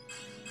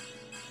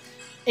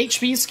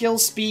 HP, skill,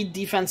 speed,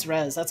 defense,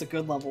 res. That's a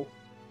good level.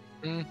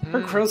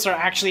 Her crits are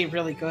actually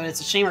really good.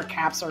 It's a shame her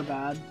caps are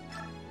bad.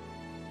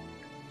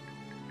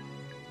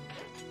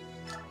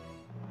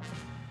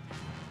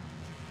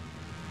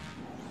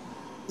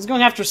 He's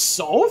going after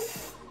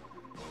Soph?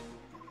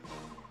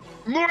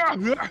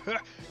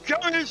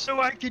 Come here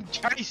so I can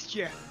taste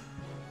you.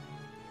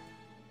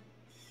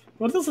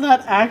 What is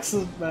that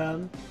accent,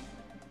 man?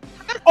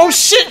 Oh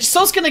shit!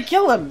 Soph's gonna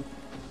kill him!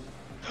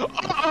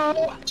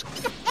 Uh-oh.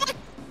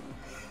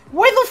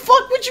 Why the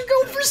fuck would you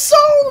go for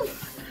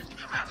Soph?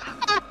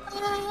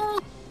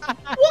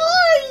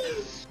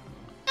 Why?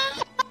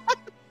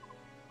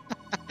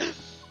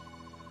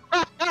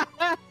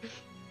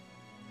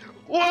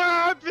 What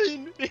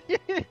happened?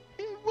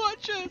 What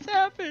just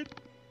happened?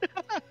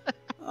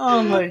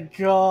 Oh my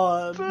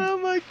god. Oh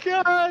my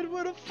god,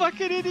 what a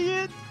fucking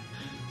idiot.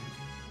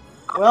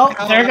 Well,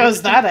 Oh, there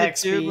goes that the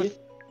XP. dude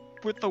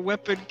with the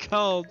weapon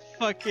called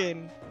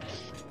fucking...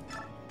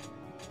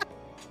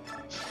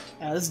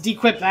 Let's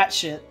dequip that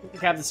shit.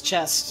 Grab this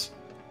chest.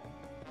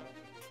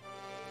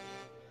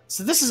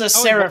 So this is a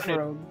Seraph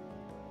robe.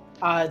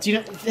 Do you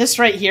know this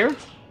right here?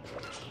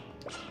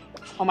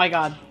 Oh my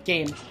god,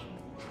 game.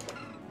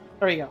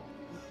 There you go.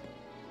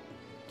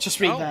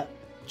 Just read that.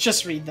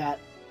 Just read that.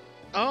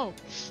 Oh.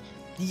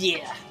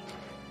 Yeah.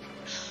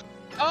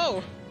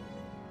 Oh.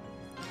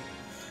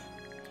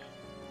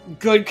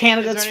 Good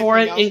candidates for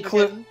it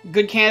include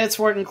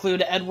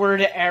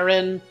Edward,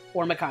 Aaron,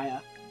 or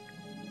Micaiah.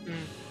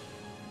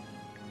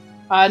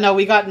 No,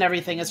 we gotten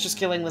everything. It's just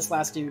killing this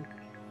last dude.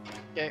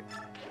 Okay.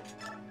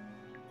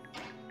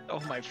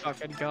 Oh my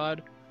fucking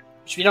god.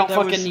 Which we don't That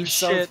was fucking some need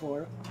Soth shit.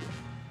 for.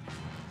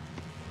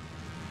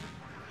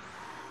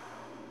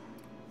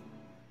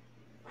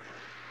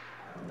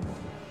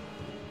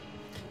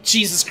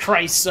 Jesus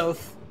Christ,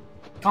 Soth.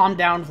 Calm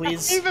down,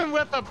 please. Even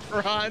with a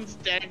bronze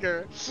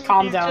dagger.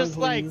 Calm he's down, just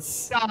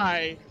please. Like,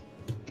 die.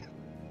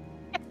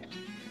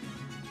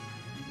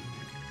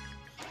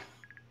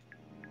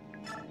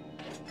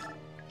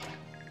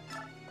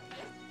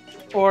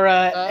 Or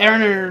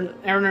Aaron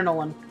or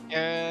Nolan.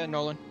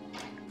 Nolan.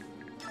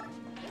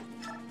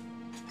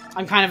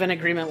 I'm kind of in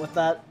agreement with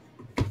that.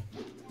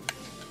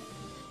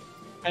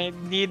 I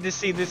need to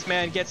see this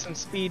man get some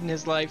speed in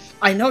his life.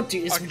 I know,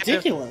 dude. It's Okay.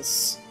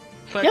 ridiculous.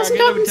 Like, He hasn't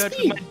I'll get gotten in touch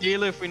speed. with my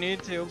dealer if we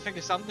need to. We'll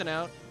figure something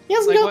out. He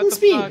hasn't Like, gotten what the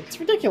speed. fuck? It's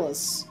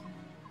ridiculous.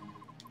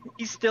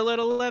 He's still at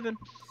 11.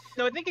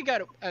 No, I think he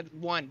got it at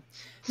 1.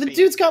 The speed.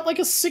 dude's got like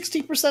a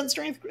 60%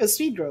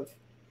 speed growth.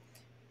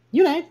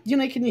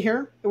 Yune, can you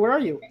hear? Where are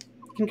you?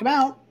 You can come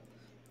out.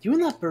 You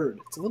and that bird.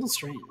 It's a little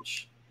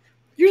strange.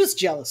 You're just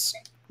jealous.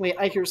 Wait,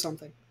 I hear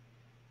something.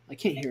 I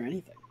can't hear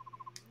anything.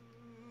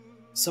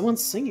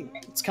 Someone's singing.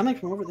 It's coming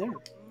from over there.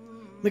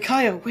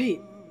 Micaiah,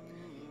 wait.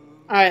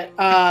 Alright,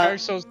 Dark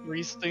Souls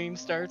 3 stream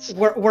starts.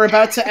 we're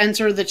about to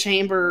enter the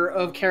chamber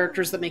of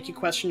characters that make you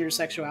question your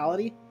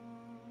sexuality.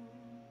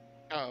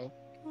 Oh.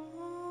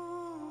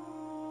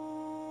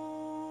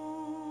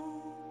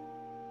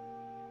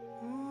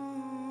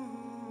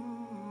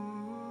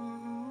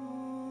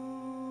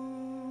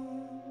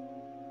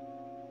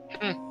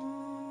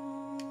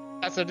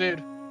 That's a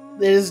dude.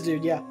 It is,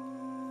 dude, yeah.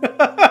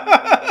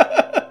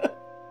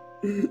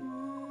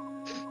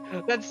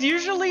 That's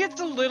usually it's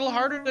a little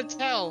harder to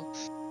tell.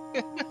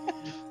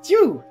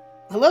 You!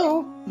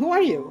 Hello? Who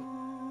are you?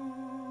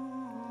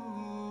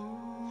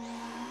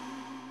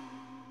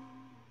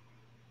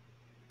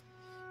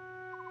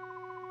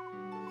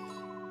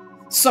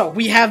 So,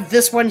 we have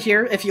this one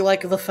here, if you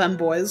like the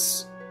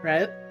femboys,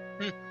 right?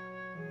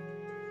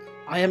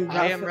 I am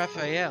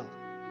Raphael.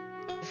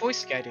 A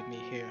voice guided me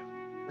here.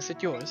 Is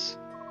it yours?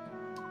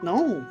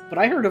 No, but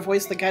I heard a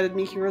voice that guided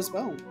me here as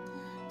well.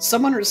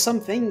 Someone or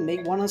something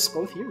may want us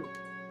both here.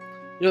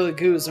 You're the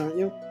Goose, aren't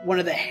you? One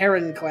of the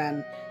Heron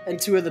clan, and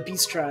 2 of the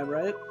Beast tribe,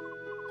 right?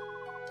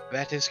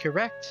 That is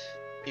correct,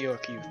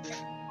 Bjork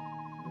youth.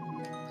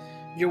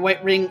 Your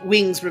white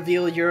wings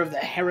reveal you're of the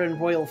Heron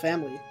royal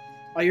family.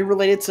 Are you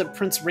related to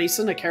Prince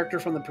Rayson, a character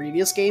from the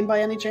previous game,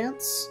 by any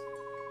chance?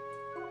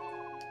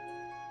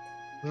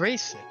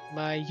 Rayson,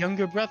 my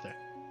younger brother.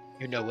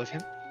 You know of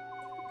him?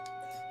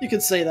 You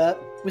could say that.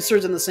 We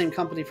served in the same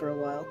company for a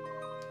while.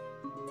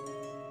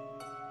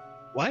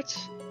 What?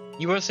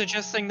 You are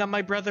suggesting that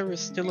my brother is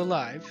still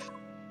alive?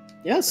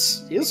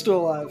 Yes, he is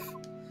still alive.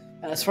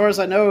 And as far as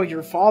I know,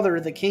 your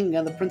father, the king,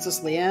 and the Princess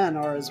Leanne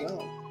are as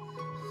well.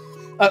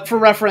 For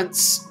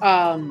reference,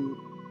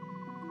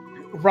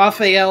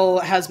 Raphael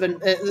has been...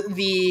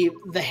 the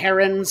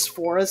Heron's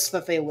forest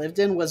that they lived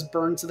in was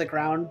burned to the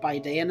ground by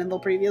Dayan in the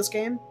previous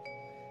game.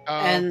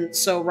 And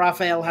so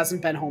Raphael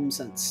hasn't been home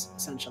since,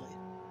 essentially.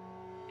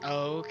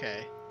 Oh,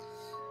 okay.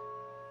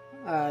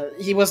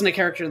 He wasn't a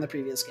character in the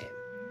previous game.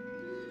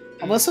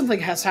 Unless something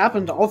has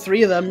happened, all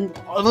three of them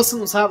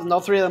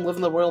live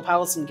in the royal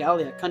palace in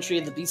Gallia, country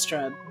of the Beast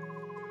Tribe.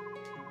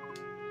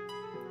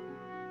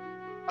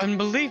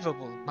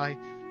 Unbelievable! My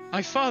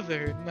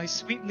father, my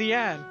sweet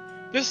Leanne,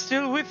 they're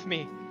still with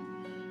me.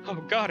 Oh,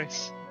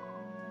 goddess.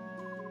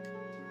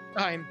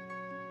 I'm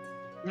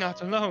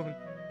not alone.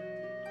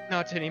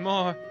 Not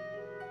anymore.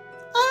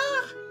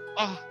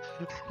 Oh.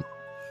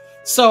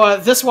 So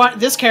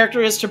this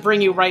character is to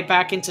bring you right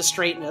back into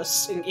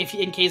straightness,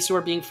 in case you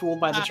are being fooled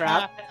by the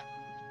trap.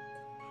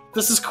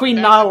 This is Queen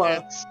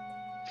Nala.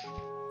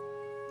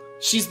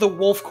 She's the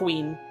Wolf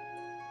Queen.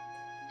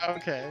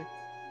 Okay.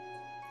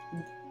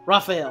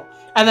 Raphael.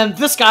 And then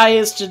this guy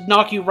is to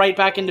knock you right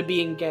back into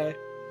being gay.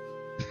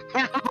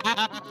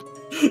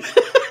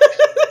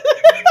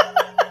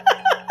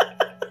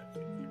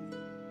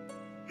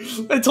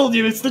 I told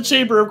you, it's the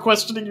chamber of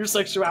questioning your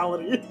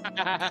sexuality.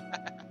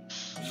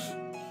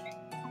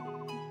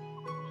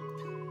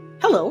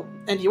 Hello,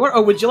 and you are...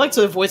 Oh, would you like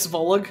to voice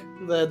Volug,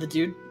 the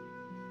dude?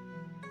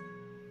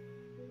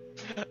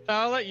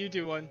 I'll let you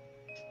do one.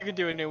 You can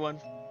do a new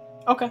one.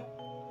 Okay.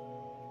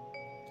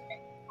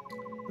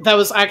 That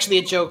was actually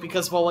a joke,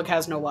 because Volug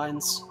has no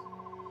lines.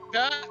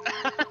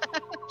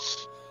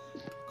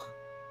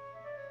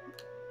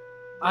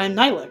 I am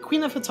Nyla,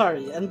 Queen of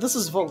Hitari, and this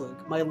is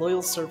Volug, my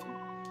loyal servant.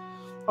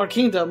 Our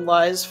kingdom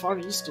lies far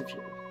east of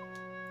here.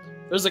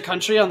 There's a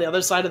country on the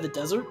other side of the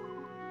desert.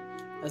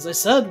 As I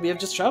said, we have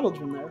just traveled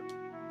from there.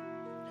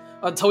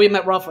 Until we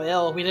met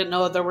Raphael, we didn't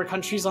know that there were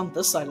countries on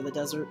this side of the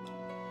desert.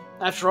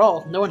 After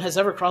all, no one has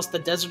ever crossed the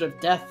Desert of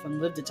Death and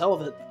lived to tell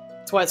of it.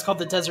 That's why it's called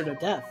the Desert of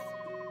Death.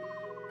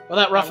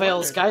 Without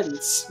Raphael's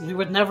guidance, we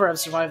would never have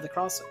survived the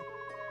crossing.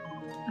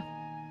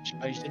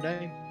 Change the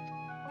name.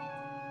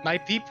 My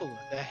people,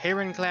 the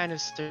Heron clan of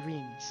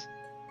Sterines,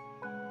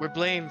 were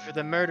blamed for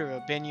the murder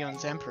of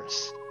Benyon's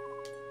empress.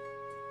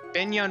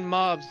 Benyon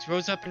mobs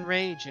rose up in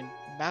rage and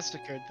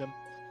massacred them.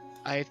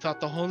 I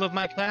thought the whole of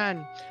my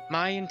clan,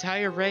 my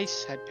entire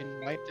race, had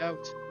been wiped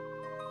out.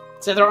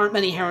 So there aren't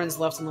many herons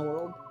left in the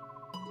world.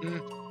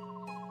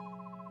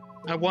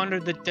 I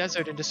wandered the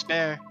desert in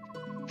despair.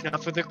 If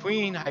not for the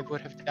queen, I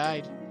would have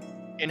died.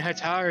 In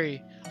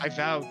Hatari, I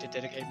vowed to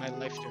dedicate my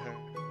life to her.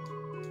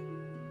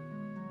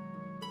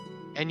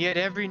 And yet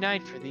every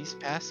night for these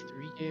past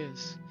 3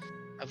 years,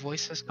 a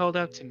voice has called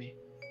out to me.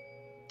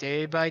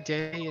 Day by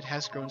day, it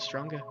has grown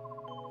stronger.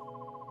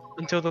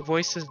 Until the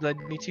voice has led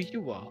me to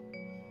you all.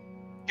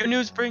 Your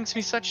news brings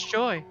me such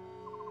joy.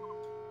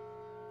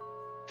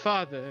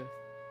 Father,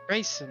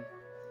 Rayson,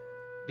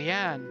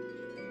 Leanne,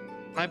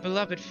 my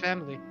beloved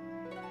family,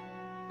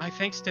 my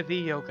thanks to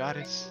thee, O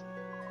goddess.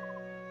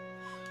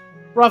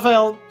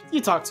 Raphael, you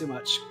talk too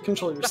much.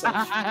 Control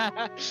yourself.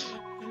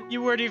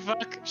 You wordy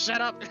fuck, shut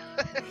up.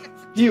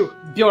 You,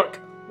 Bjork,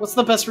 what's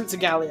the best route to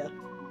Gallia?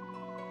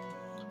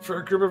 For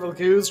a group of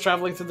Lagoos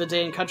traveling through the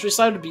Dayan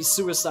countryside would be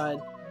suicide.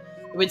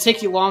 It would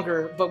take you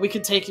longer, but we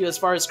could take you as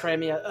far as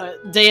Crimea.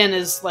 Dayan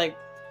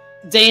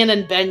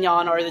and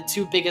Benyon are the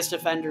two biggest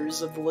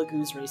offenders of the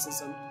Lagoos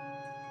racism.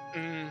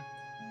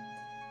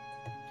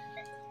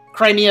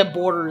 Crimea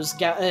borders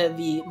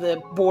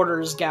the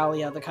borders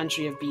Gallia, the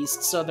country of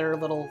beasts, so they're a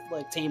little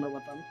like tamer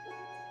with them.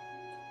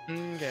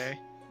 Okay.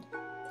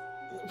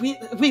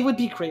 We would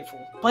be grateful.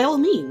 By all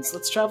means,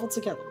 let's travel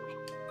together.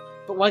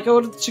 But why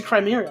go to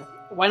Crimea?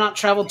 Why not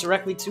travel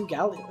directly to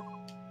Gallia?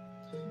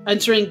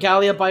 Entering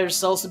Gallia by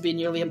yourselves would be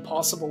nearly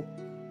impossible.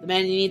 The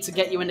man you need to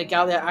get you into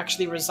Gallia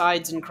actually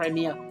resides in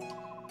Crimea.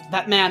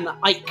 That man,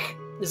 Ike,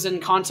 is in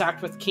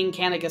contact with King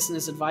Canagus and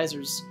his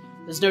advisors.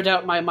 There's no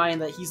doubt in my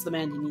mind that he's the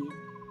man you need.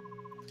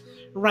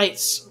 Right,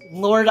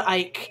 Lord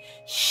Ike,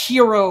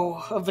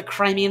 hero of the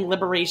Crimean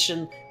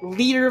liberation,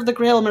 leader of the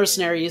Grail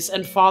mercenaries,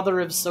 and father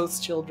of Soth's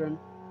children.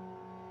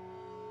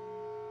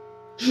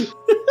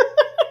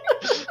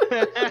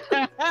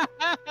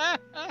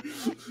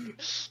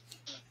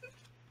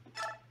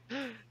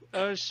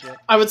 Oh shit.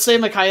 I would say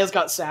Micaiah's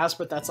got sass,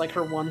 but that's like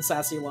her one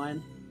sassy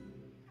line.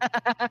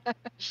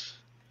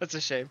 That's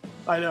a shame.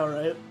 I know,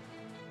 right?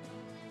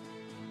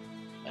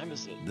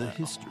 The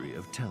history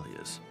of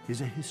Tellius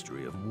is a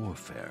history of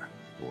warfare,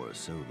 or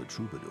so the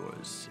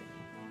troubadours sing.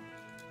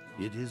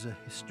 It is a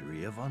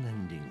history of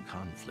unending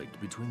conflict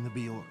between the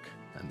Bjork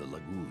and the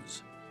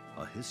Laguz,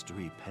 a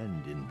history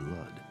penned in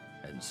blood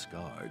and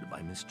scarred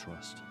by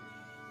mistrust.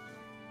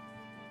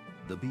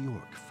 The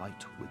Bjork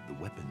fight with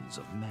the weapons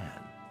of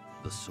man,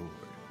 the sword,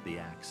 the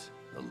axe,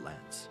 the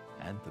lance,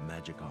 and the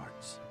magic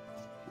arts,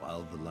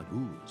 while the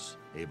Laguz,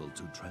 able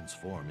to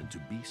transform into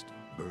beast,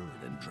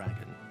 bird, and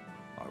dragon,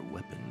 are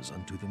weapons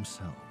unto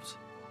themselves.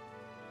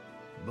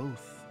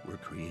 Both were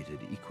created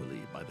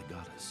equally by the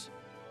goddess,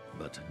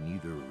 but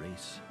neither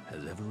race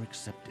has ever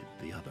accepted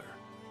the other.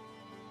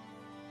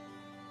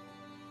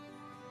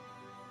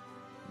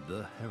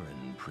 The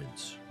Heron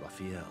Prince,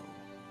 Raphael,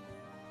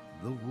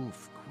 the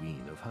Wolf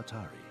Queen of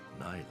Hatari,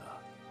 Nyla,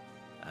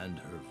 and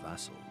her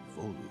vassal,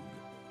 Volug.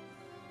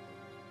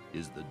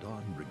 Is the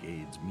Dawn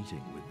Brigade's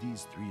meeting with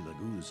these three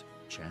Laguz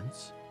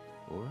chance,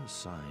 or a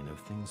sign of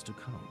things to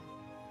come?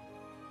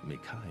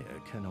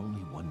 Micaiah can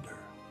only wonder.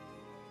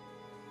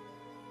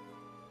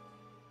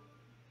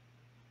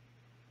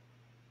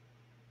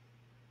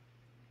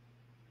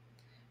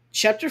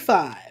 Chapter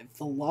 5,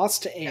 The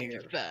Lost Heir.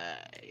 Chapter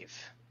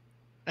 5.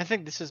 I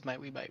think this is where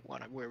we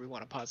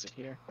want to pause it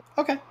here.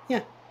 Okay,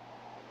 yeah.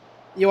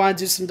 You want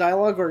to do some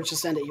dialogue, or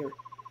just end it here?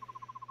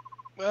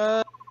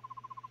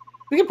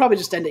 We could probably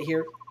just end it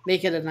here.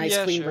 Make it a nice,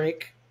 clean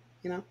break,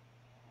 you know?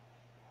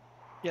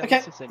 Yeah, okay.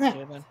 Let's just end it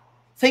here, then.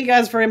 Thank you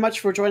guys very much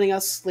for joining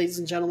us, ladies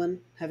and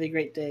gentlemen. Have a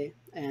great day,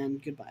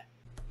 and goodbye.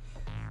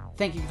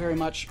 Thank you very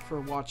much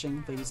for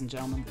watching, ladies and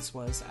gentlemen. This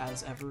was,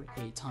 as ever,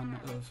 a ton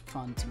of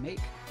fun to make.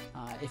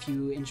 If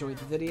you enjoyed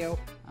the video,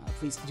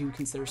 please do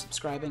consider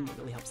subscribing. It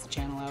really helps the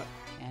channel out,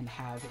 and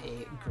have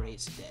a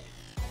great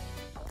day.